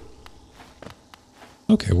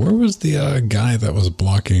 Okay, where was the, guy that was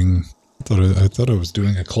blocking? I thought I was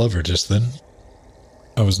doing a clever just then.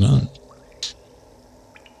 I was not.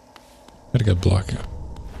 Gotta get blocked.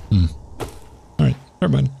 Alright,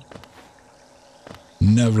 never mind.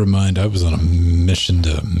 Never mind, I was on a mission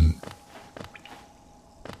to...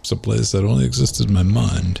 It's a place that only existed in my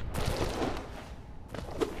mind.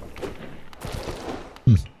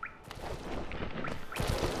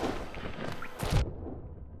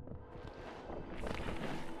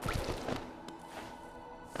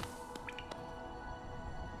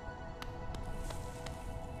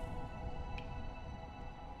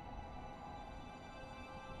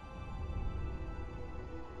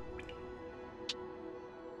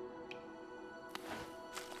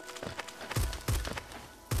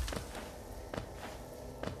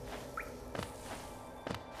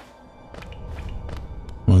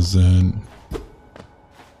 Was it...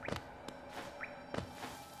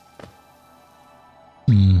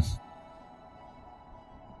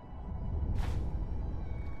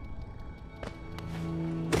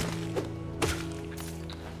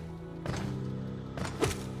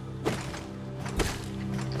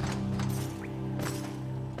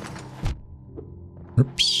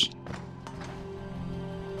 Oops.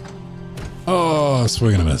 Oh,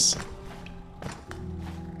 swing and a miss.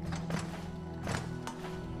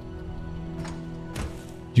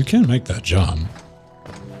 You can make that jump.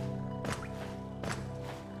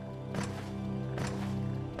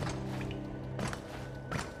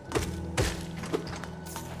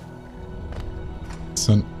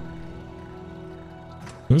 So,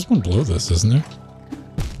 there's one below this, isn't there?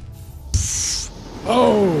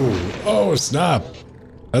 Oh! Oh, snap!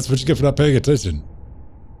 That's what you get for not paying attention.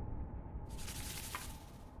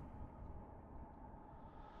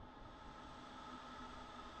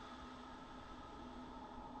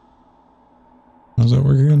 How's that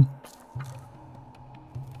work again?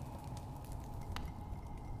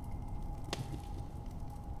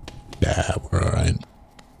 Yeah, we're alright.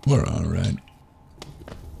 We're alright.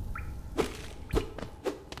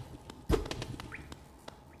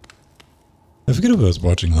 I forget who I was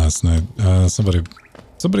watching last night.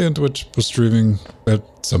 Somebody on Twitch was streaming.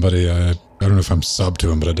 Somebody, I don't know if I'm sub to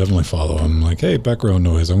him, but I definitely follow him. Like, hey, background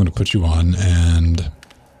noise, I'm going to put you on. And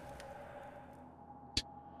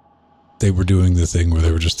they were doing the thing where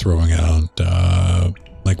they were just throwing out,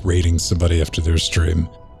 like rating somebody after their stream.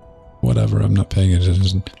 Whatever, I'm not paying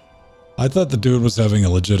attention. I thought the dude was having a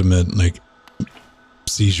legitimate, like,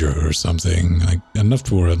 seizure or something. Like, enough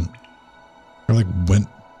to where I like, went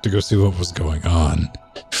to go see what was going on.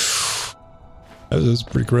 That was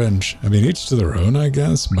pretty cringe. I mean, each to their own, I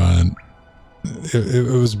guess, but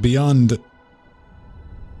it was beyond...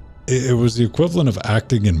 It was the equivalent of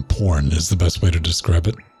acting in porn, is the best way to describe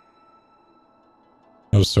it.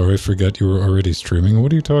 Oh, sorry, forgot you were already streaming.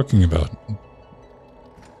 What are you talking about?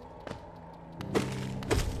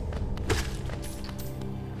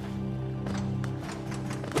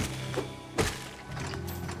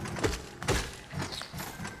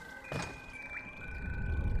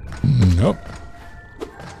 Nope.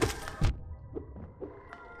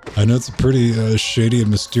 I know it's a pretty shady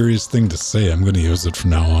and mysterious thing to say. I'm going to use it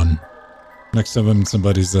from now on. Next time I'm in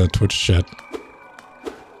somebody's Twitch chat.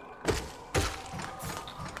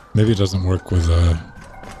 Maybe it doesn't work with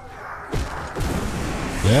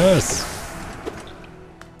Yes!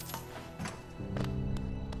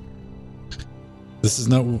 This is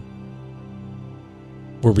not...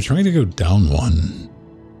 Were we trying to go down one?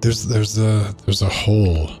 There's a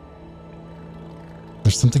hole.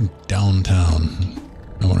 There's something downtown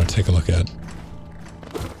I want to take a look at.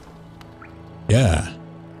 Yeah.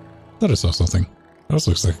 Thought I saw something. That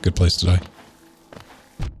looks like a good place to die.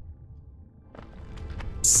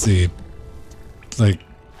 Let's see. Like,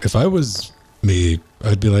 if I was me,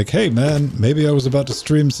 I'd be like, hey man, maybe I was about to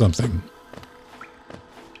stream something.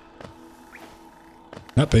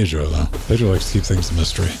 Not Pedro though. Pedro likes to keep things a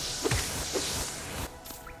mystery.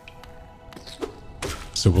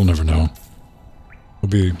 So we'll never know.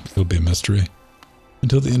 It'll be a mystery.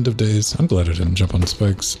 Until the end of days. I'm glad I didn't jump on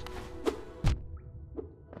spikes.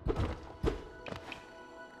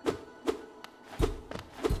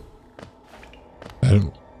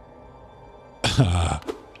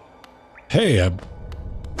 Hey,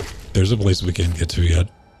 there's a place we can't get to yet.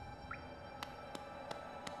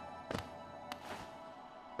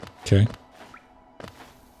 Okay.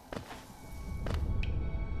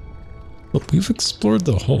 Well, we've explored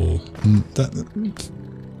the hole.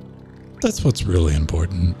 That's what's really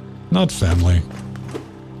important. Not family.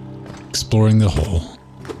 Exploring the hole.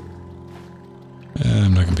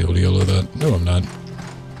 I'm not gonna be able to yellow that. No, I'm not.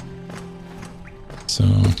 So...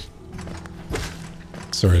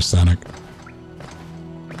 Sorry, Sonic.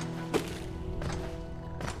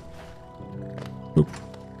 Oop.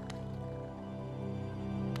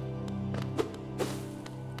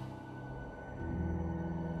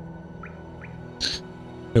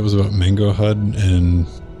 It was about Mango Hut and...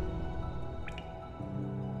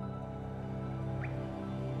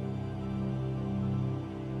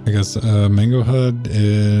 I guess, Mango Hut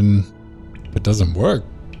and... It doesn't work.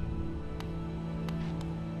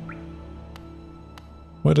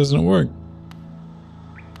 Why doesn't it work?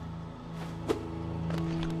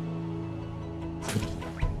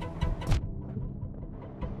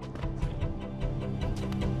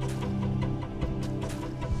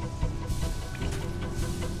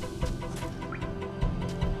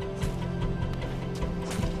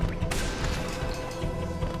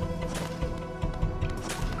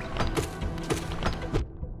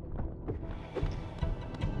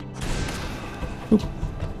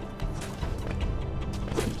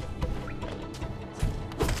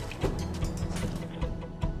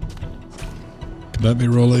 Let me,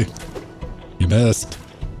 Rolly. You missed.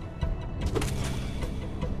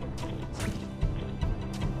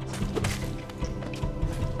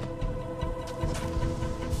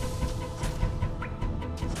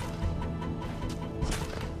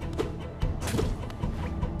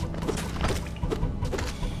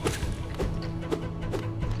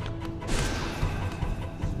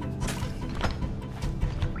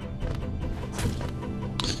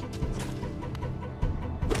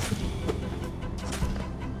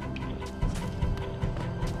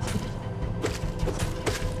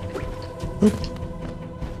 Oop.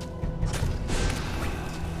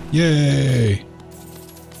 Yay!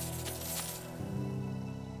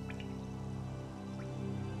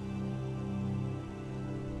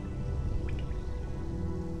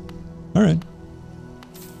 Alright.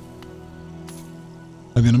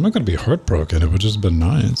 I mean, I'm not going to be heartbroken. It would just have been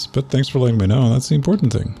nice. But thanks for letting me know. That's the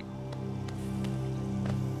important thing.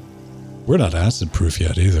 We're not acid-proof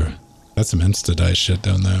yet, either. That's some insta-die shit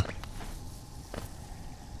down there.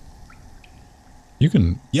 You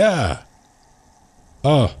can... Yeah!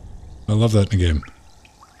 Oh, I love that in the game.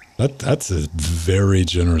 That's a very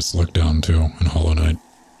generous look down, too, in Hollow Knight.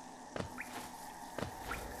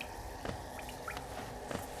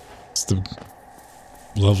 It's the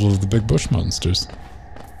level of the big bush monsters.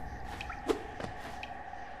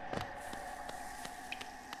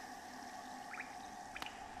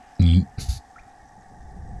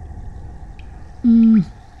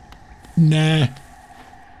 Nah.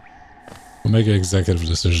 We'll make an executive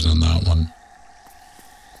decision on that one.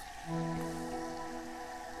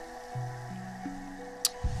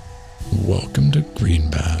 Welcome to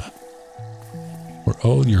Greenbath, where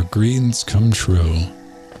all your greens come true.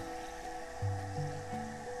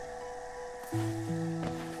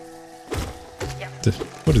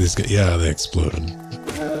 What do these get? Yeah, they exploded.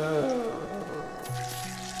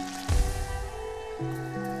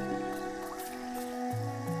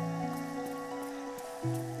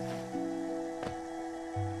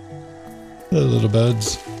 The little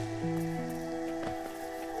buds.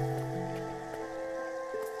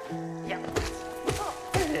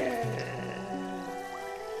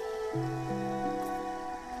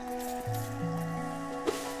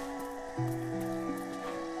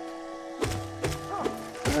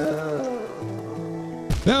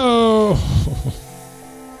 No!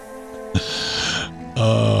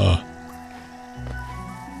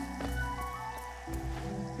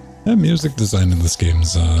 That music design in this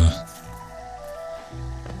game's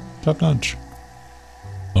top notch.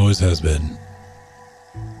 Always has been.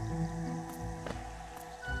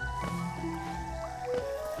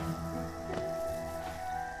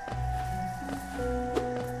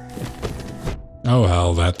 Oh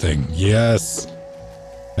hell, that thing. Yes!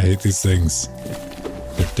 I hate these things.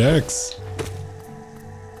 They're decks.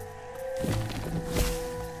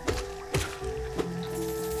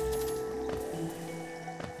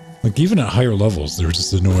 Like, even at higher levels, they're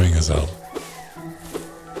just annoying as hell.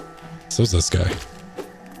 So's this guy.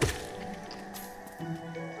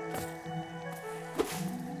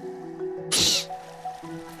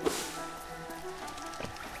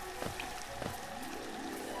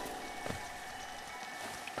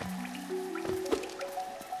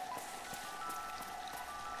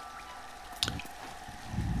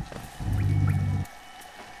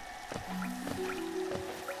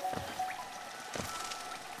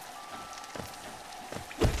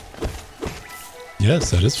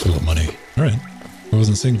 Yes, that is full of money. Alright. I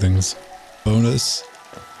wasn't seeing things. Bonus.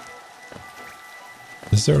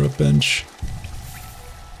 Is there a bench?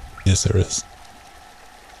 Yes, there is.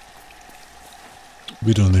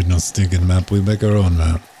 We don't need no stinking map. We make our own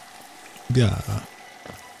map. Yeah.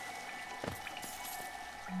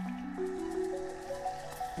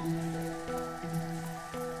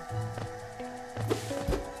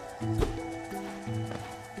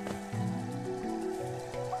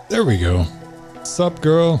 There we go. Sup,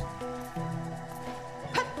 girl?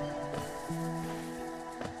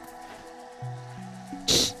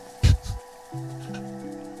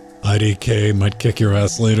 IDK might kick your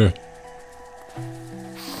ass later.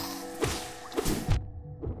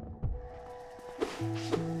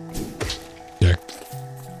 Yeah.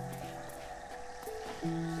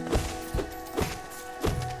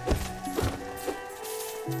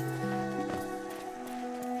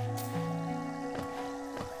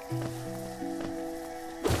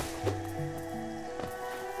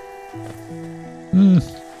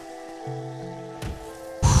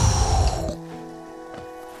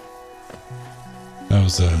 That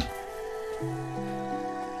was a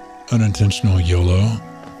unintentional YOLO.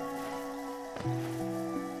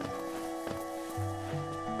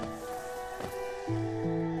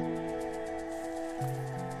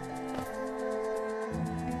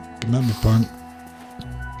 Come at me, punk.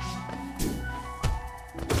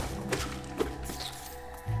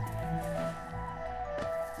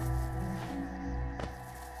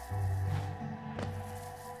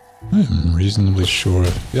 I'm reasonably sure.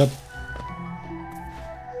 Yep.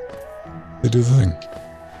 They do the thing.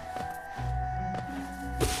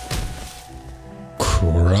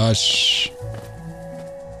 Crush.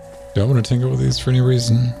 Do I want to tinker with these for any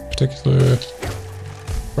reason particular?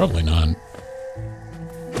 Probably not.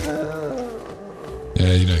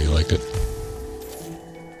 Yeah, you know you liked it.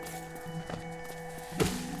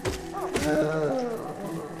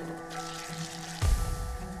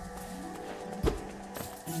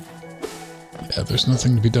 there's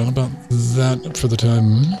nothing to be done about that for the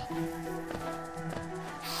time.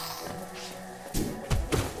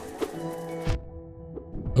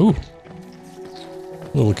 Oh.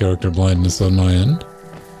 Little character blindness on my end.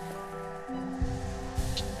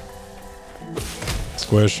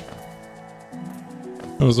 Squish.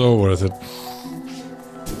 That was all worth it.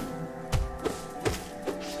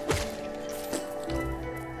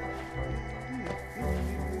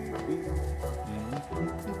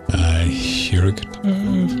 I hear a guitar.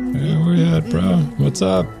 Hey, where you at, bro? What's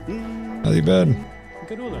up? How you been?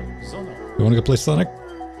 You wanna go play Sonic?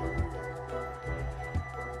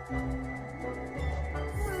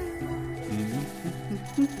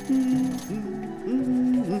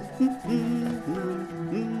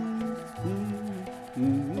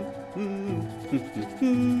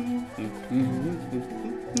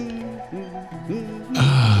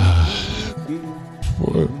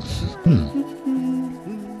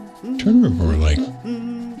 Trying to remember, like,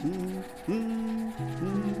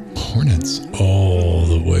 Hornets all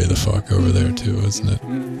the way the fuck over there too, isn't it?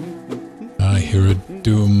 I hear a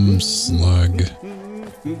doom slug.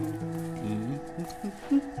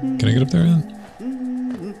 Can I get up there then?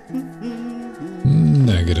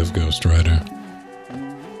 Negative, Ghost Rider.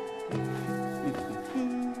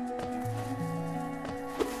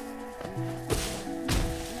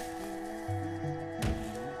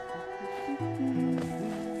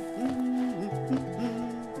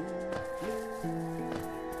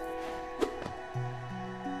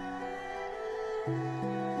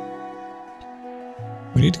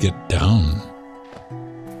 We need to get down.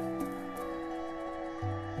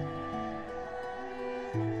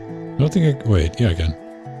 I don't think I... Wait, yeah, I can.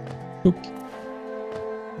 Oop.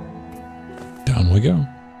 Down we go.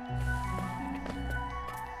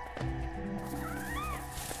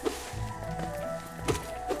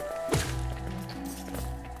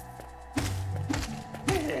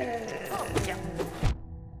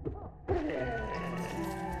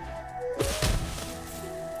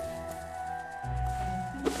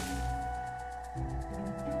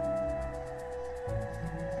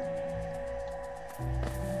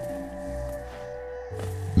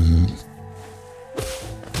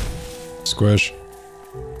 Squish.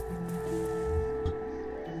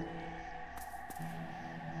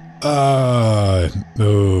 Oh,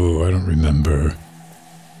 I don't remember.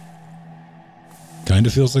 Kinda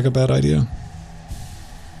feels like a bad idea.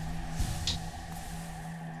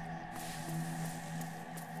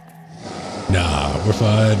 Nah, we're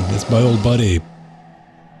fine. It's my old buddy.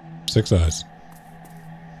 Six Eyes.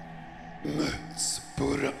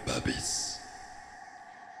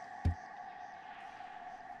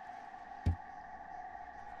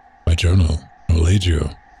 My journal.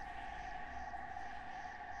 Olegio.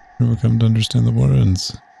 Never come to understand the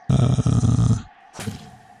Warrens.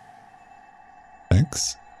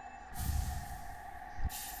 Thanks.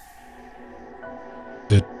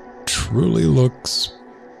 It truly looks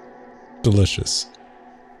delicious.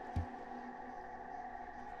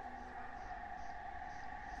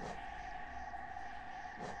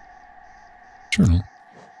 Journal.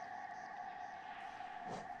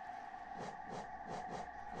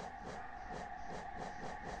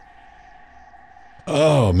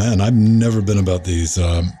 Oh man, I've never been about these,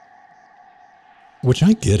 which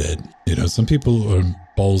I get it. You know, some people are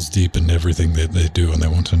balls deep in everything that they do and they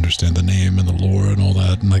want to understand the name and the lore and all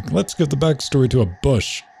that. And like, let's give the backstory to a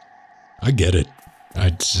bush. I get it.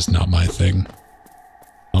 It's just not my thing.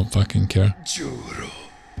 I don't fucking care.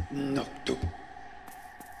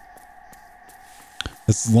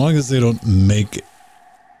 As long as they don't make...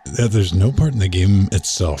 There's no part in the game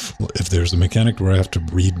itself. If there's a mechanic where I have to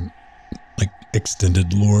read like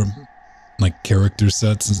extended lore, like character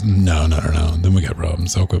sets, no. Then we got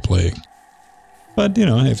problems. I'll quit playing. But, you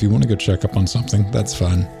know, if you want to go check up on something, that's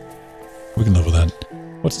fine. We can live with that.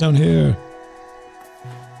 What's down here?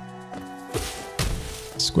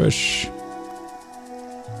 Squish.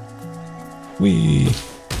 Wee.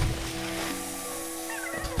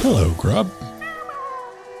 Hello, grub.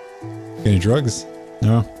 Any drugs?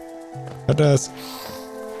 No. That does.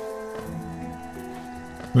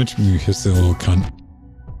 Mention you hiss the little cunt.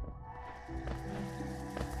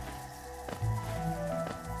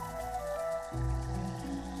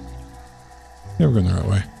 Yeah, we're going the right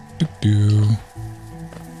way. Doo-doo.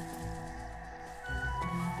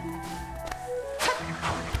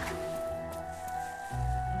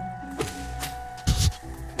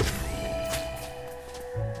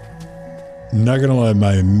 Not gonna lie,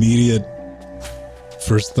 my immediate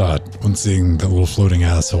first thought when seeing the little floating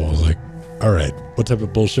asshole was like, alright, what type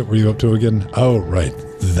of bullshit were you up to again? Oh, right,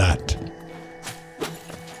 that.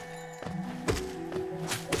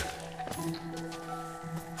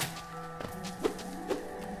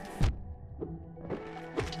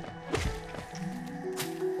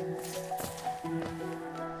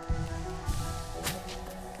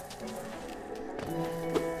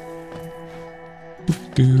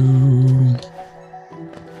 do.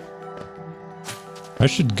 I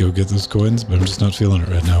should go get those coins, but I'm just not feeling it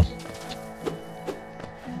right now.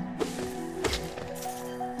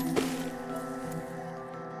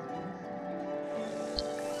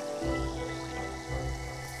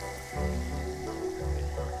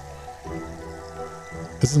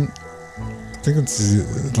 I think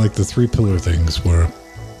it's like the 3 pillar things where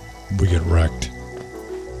we get wrecked.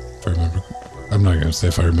 If I remember, I'm not gonna say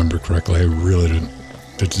if I remember correctly. I really didn't.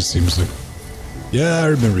 It just seems like, yeah, I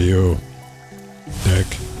remember you, dick.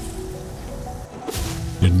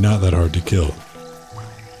 You're not that hard to kill.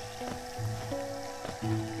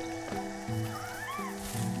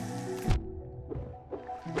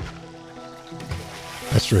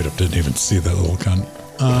 I straight up didn't even see that little cunt.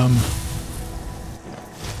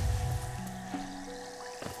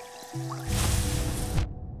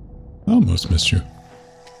 Almost missed you.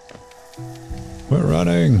 We're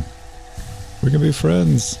running. We can be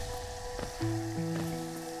friends.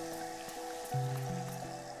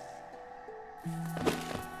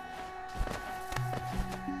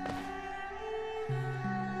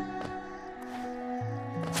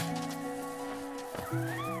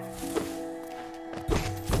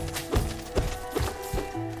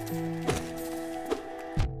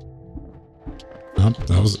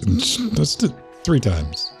 That's 3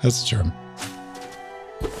 times. That's the charm.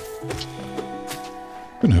 I'm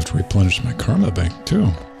gonna have to replenish my karma bank too.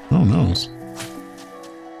 Oh no.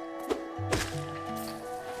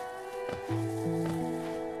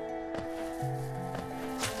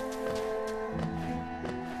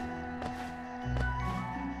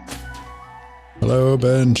 Hello,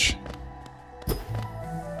 bench.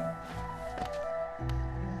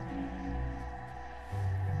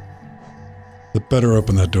 It better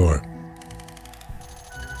open that door.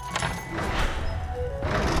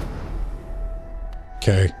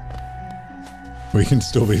 Okay. We can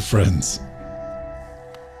still be friends.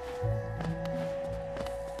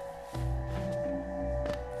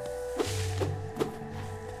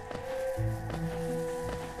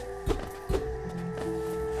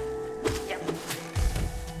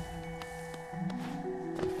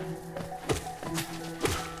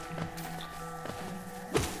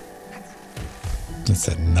 That's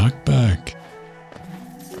that knockback.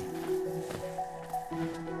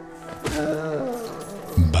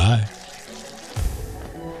 Bye.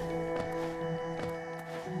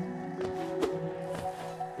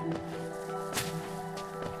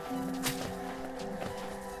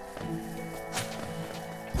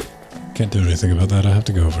 Can't do anything about that. I have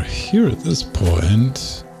to go over here at this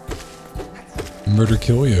point. Murder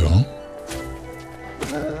kill you.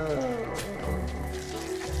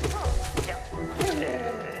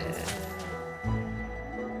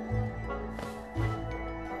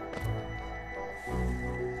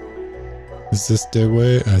 Is this the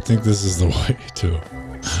way? I think this is the way too.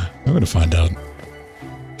 I'm gonna find out.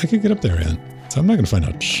 I can get up there in. So I'm not gonna find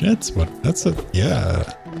out shit. What? That's a yeah.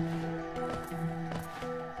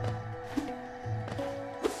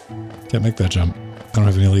 Can't make that jump. I don't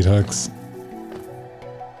have any elite hooks.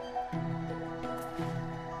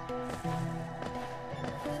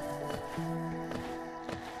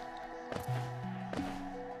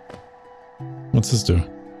 What's this do?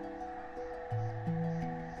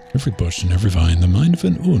 Every bush and every vine, the mind of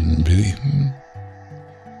an unbe.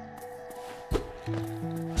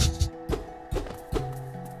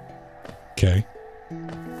 Okay.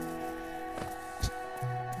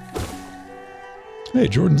 Hey,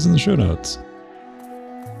 Jordan's in the show notes.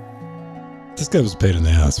 This guy was a pain in the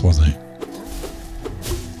ass, wasn't he?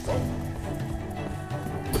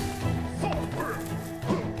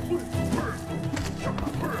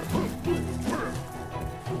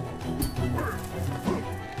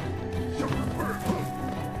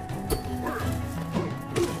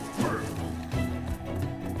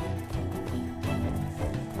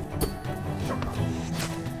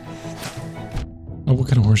 Oh, what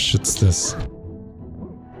kind of horse shit's this?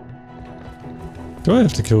 Do I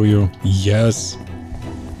have to kill you? Yes.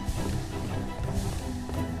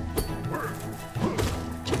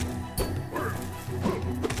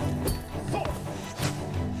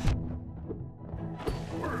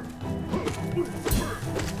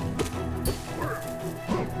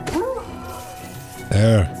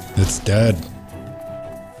 There, it's dead.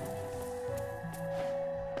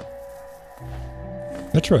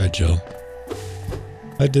 I tried, Jill.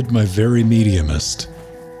 I did my very mediumest.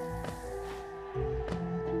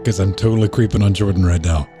 Because I'm totally creeping on Jordan right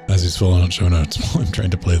now as he's filling out show notes while I'm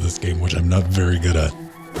trying to play this game, which I'm not very good at.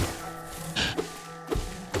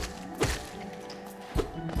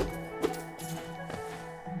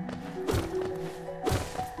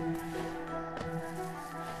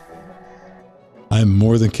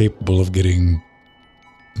 more than capable of getting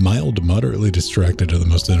mild to moderately distracted at the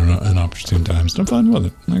most inopportune times. And I'm fine with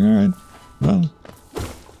it. Like, alright, well.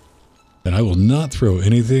 And I will not throw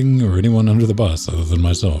anything or anyone under the bus other than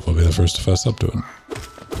myself. I'll be the first to fess up to it.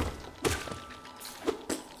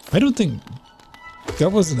 I don't think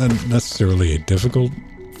that wasn't necessarily a difficult...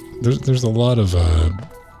 There's a lot of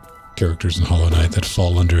characters in Hollow Knight that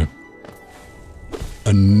fall under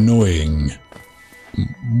annoying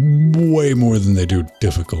way more than they do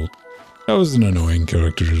difficult. That was an annoying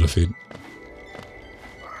character to defeat.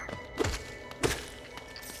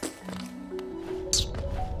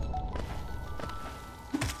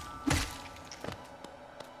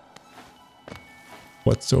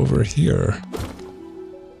 What's over here?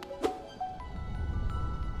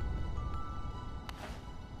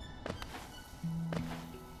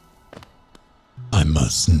 I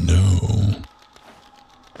must know.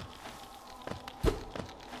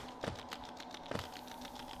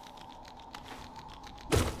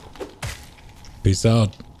 Peace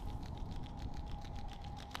out.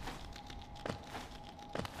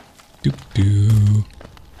 Doop doo.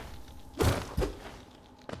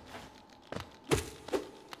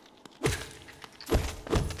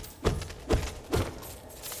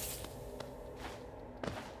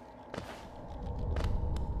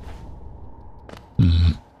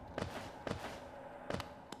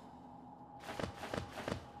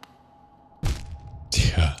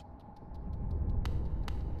 Yeah.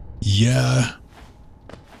 Yeah.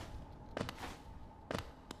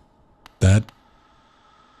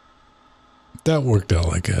 That worked out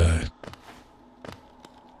like I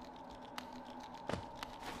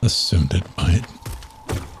assumed it might.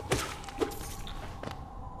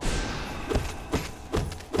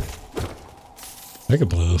 I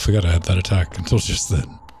completely forgot I had that attack until just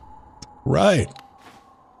then. Right.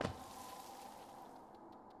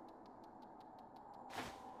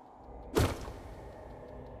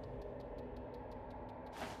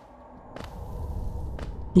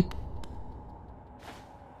 Oop.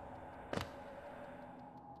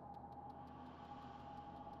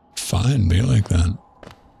 Fine, be like that.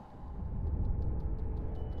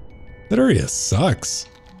 That area sucks.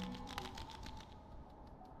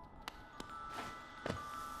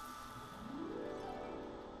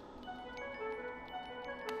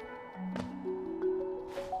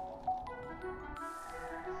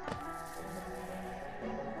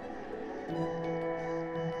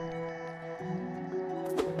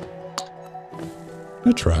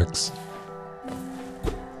 That tracks.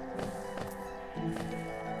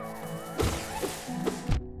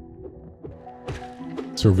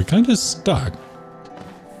 So are we kind of stuck?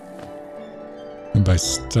 And by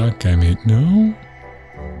stuck, I mean, no?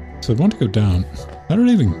 So I'd want to go down. I don't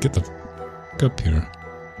even get the fuck up here.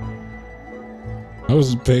 I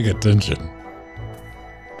wasn't paying attention.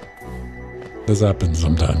 This happens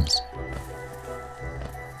sometimes.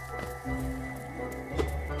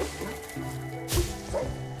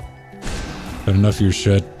 Had enough of your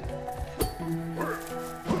shit.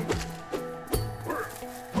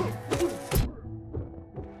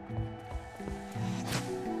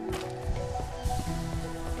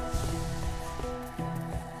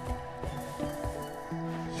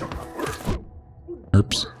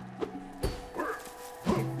 Oops.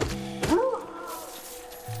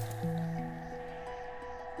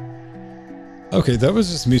 Okay, that was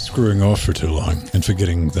just me screwing off for too long and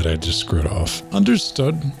forgetting that I just screwed off.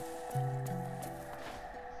 Understood.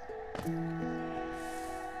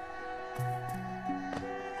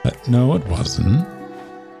 No, it wasn't.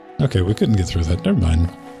 Okay, we couldn't get through that. Never mind.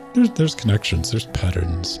 There's connections. There's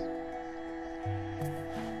patterns.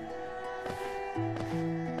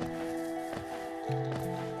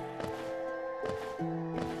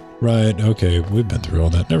 Right, okay, we've been through all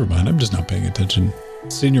that. Never mind, I'm just not paying attention.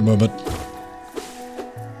 Senior moment.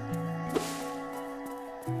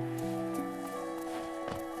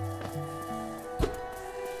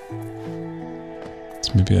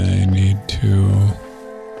 So maybe I need to...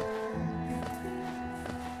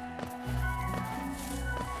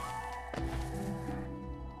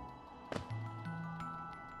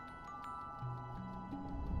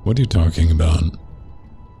 What are you talking about?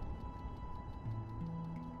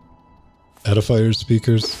 Edifier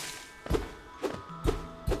speakers?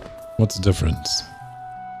 What's the difference?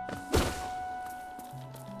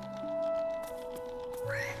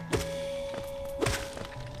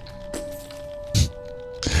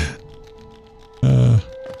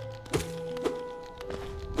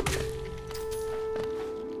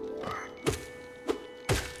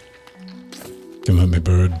 Come at me,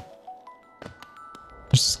 bird.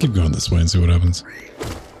 Let's just keep going this way and see what happens.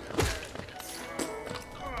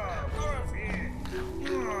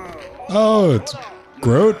 Oh, it's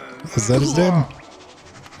Groot? Is that his name?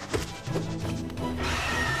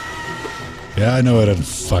 Yeah, I know it had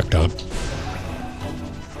fucked up.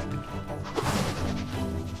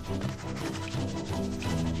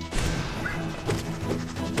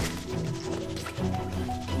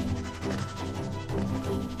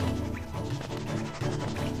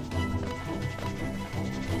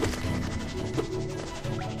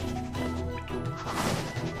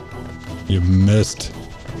 You missed.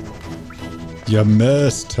 You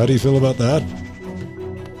missed. How do you feel about that?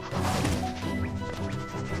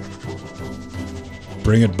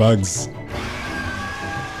 Bring it, bugs.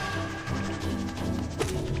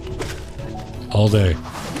 All day.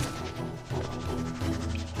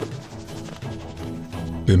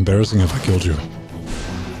 Be embarrassing if I killed you.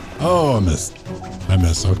 Oh, I missed. I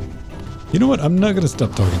missed. Oh. You know what? I'm not gonna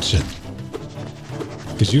stop talking shit.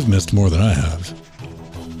 Because you've missed more than I have.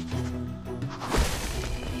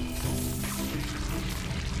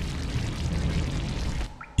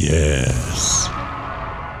 Yes.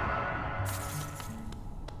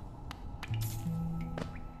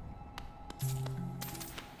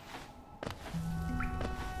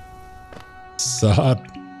 Sup?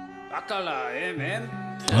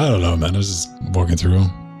 I don't know, man. I was just walking through.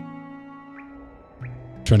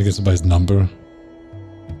 Trying to get somebody's number.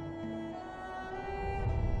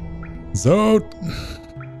 Zote!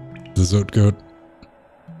 The Zote goat.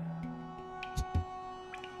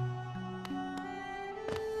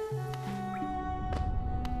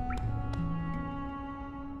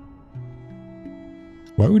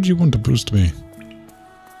 Why would you want to boost me?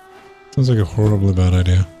 Sounds like a horribly bad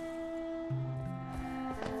idea.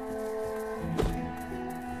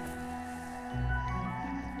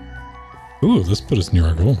 Ooh, this put us near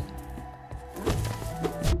our goal.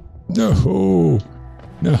 No!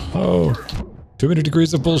 No! Too many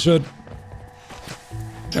degrees of bullshit!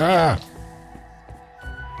 Ah!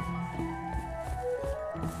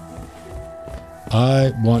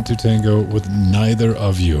 I want to tango with neither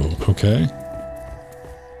of you, okay?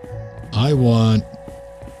 I want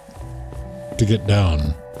to get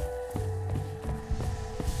down.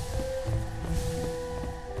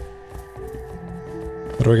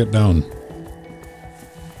 How do I get down?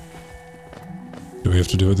 Do we have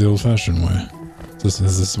to do it the old-fashioned way? Is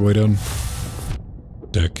this the way down?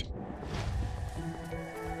 Dick.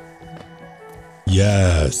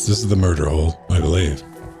 Yes, this is the murder hole, I believe.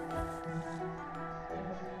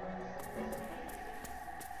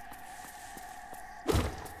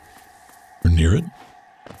 We're near it.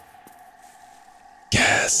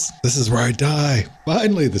 Yes, this is where I die.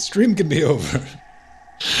 Finally, the stream can be over.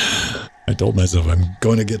 I told myself I'm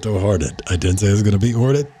going to get to Hoarded. I didn't say I was going to be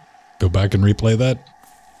Hoarded. Go back and replay that.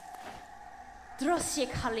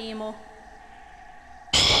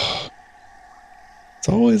 It's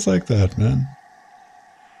always like that, man.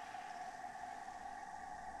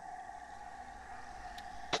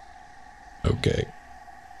 Okay.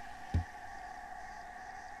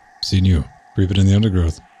 Seen you, creeping in the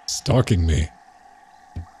undergrowth, stalking me.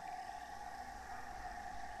 I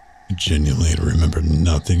genuinely remember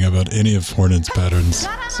nothing about any of Hornet's patterns,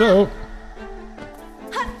 so...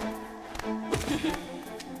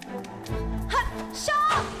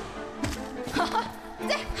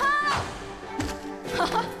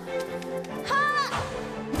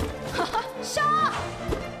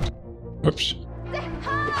 Oops.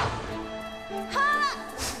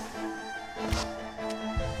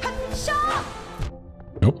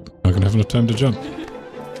 Nope, not gonna have enough time to jump.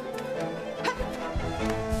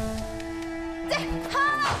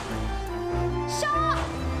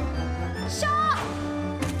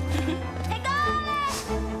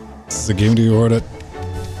 This is a game to you, Hoard it.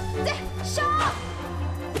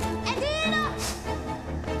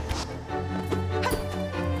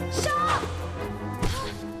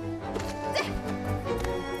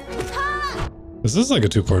 This is like a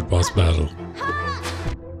two-part boss battle.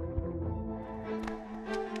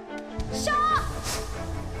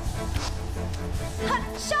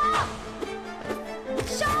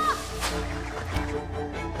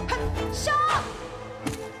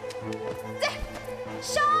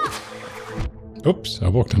 Oops, I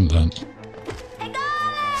walked into that.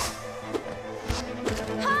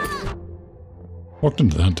 Walked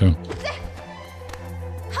into that too.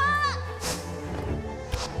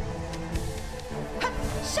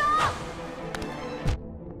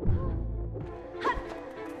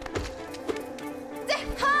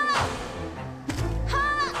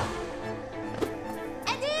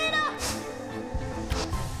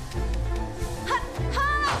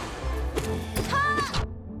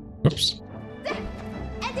 Oops.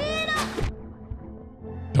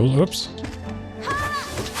 Double oops.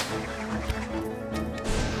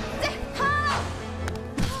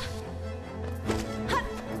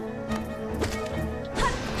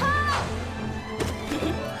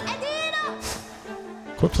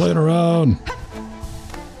 Stop playing around.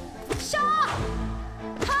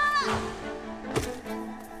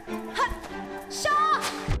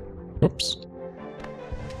 Oops.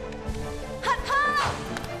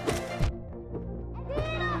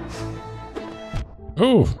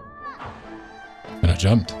 Oh! And I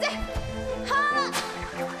jumped.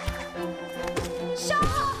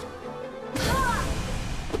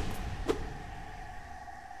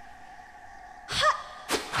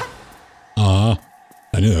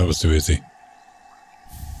 I knew that was too easy.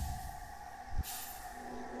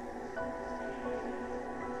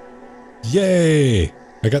 Yay!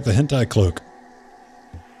 I got the hentai cloak.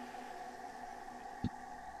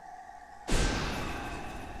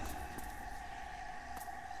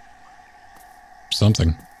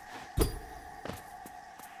 Something.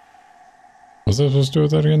 Was I supposed to do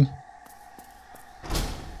with that again?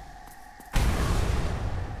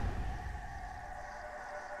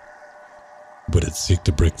 But it seek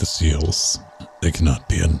to break the seals. They cannot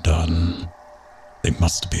be undone. They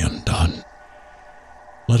must be undone.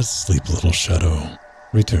 Let us sleep, little shadow.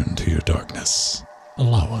 Return to your darkness.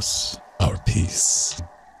 Allow us our peace.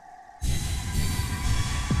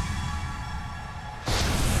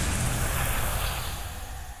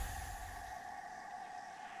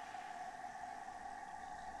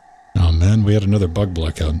 Oh man, we had another bug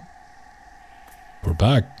blackout. We're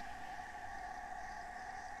back.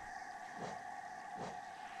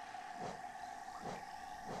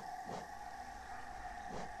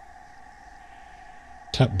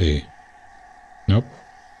 Tap B. Nope.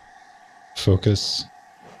 Focus.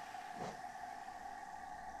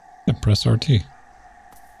 Yeah, press RT.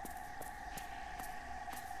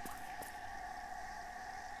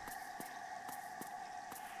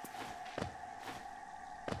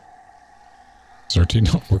 Does RT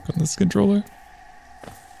not work on this controller?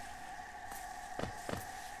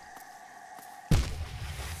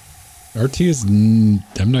 RT is...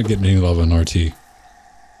 I'm not getting any love on RT.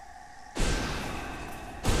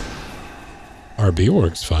 RB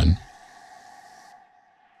works fine.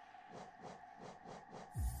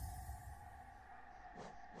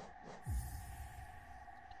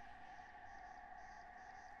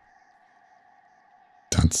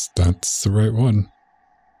 That's the right one.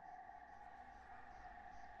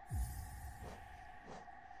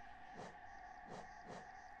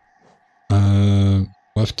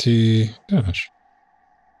 Left T dash.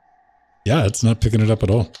 Yeah, it's not picking it up at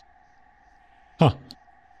all. Huh.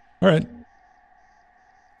 All right.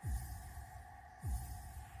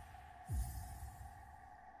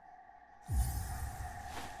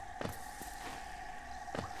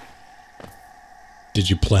 Did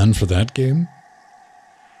you plan for that game?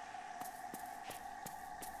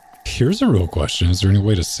 Here's a real question. Is there any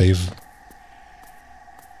way to save?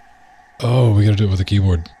 Oh, we gotta do it with a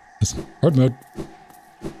keyboard. It's hard mode.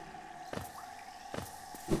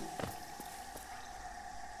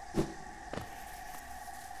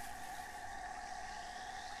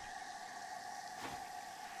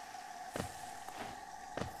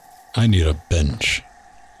 I need a bench.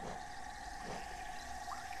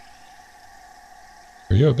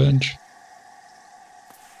 Are you a bench?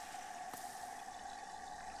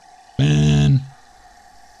 Man.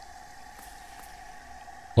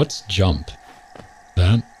 What's jump?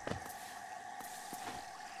 That?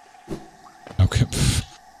 Okay.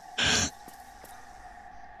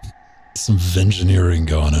 Some engineering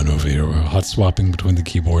going on over here. We're hot swapping between the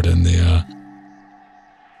keyboard and the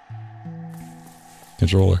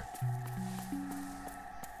controller.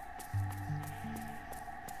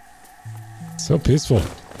 So peaceful.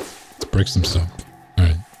 Let's break some stuff.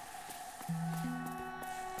 Alright.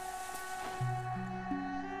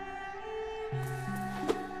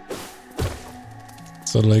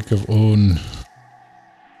 It's a lake of own. Do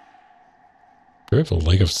we have a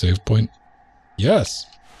lake of save point? Yes!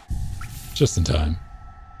 Just in time.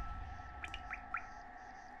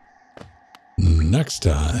 Next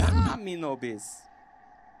time.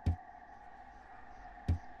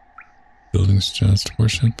 Buildings just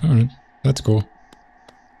worship. Alright. That's cool.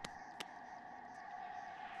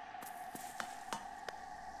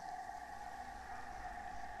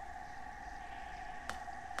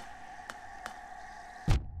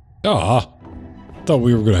 Ah, thought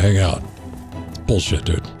we were gonna hang out. It's bullshit,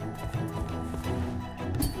 dude.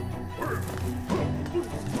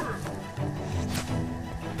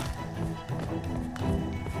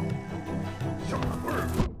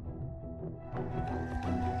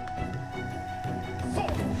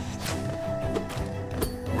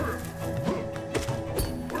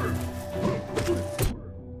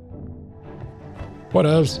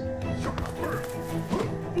 Whatevs.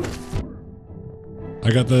 I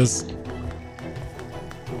got this.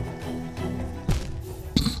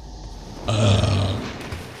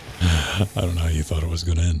 I don't know how you thought it was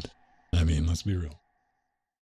going to end. I mean, let's be real.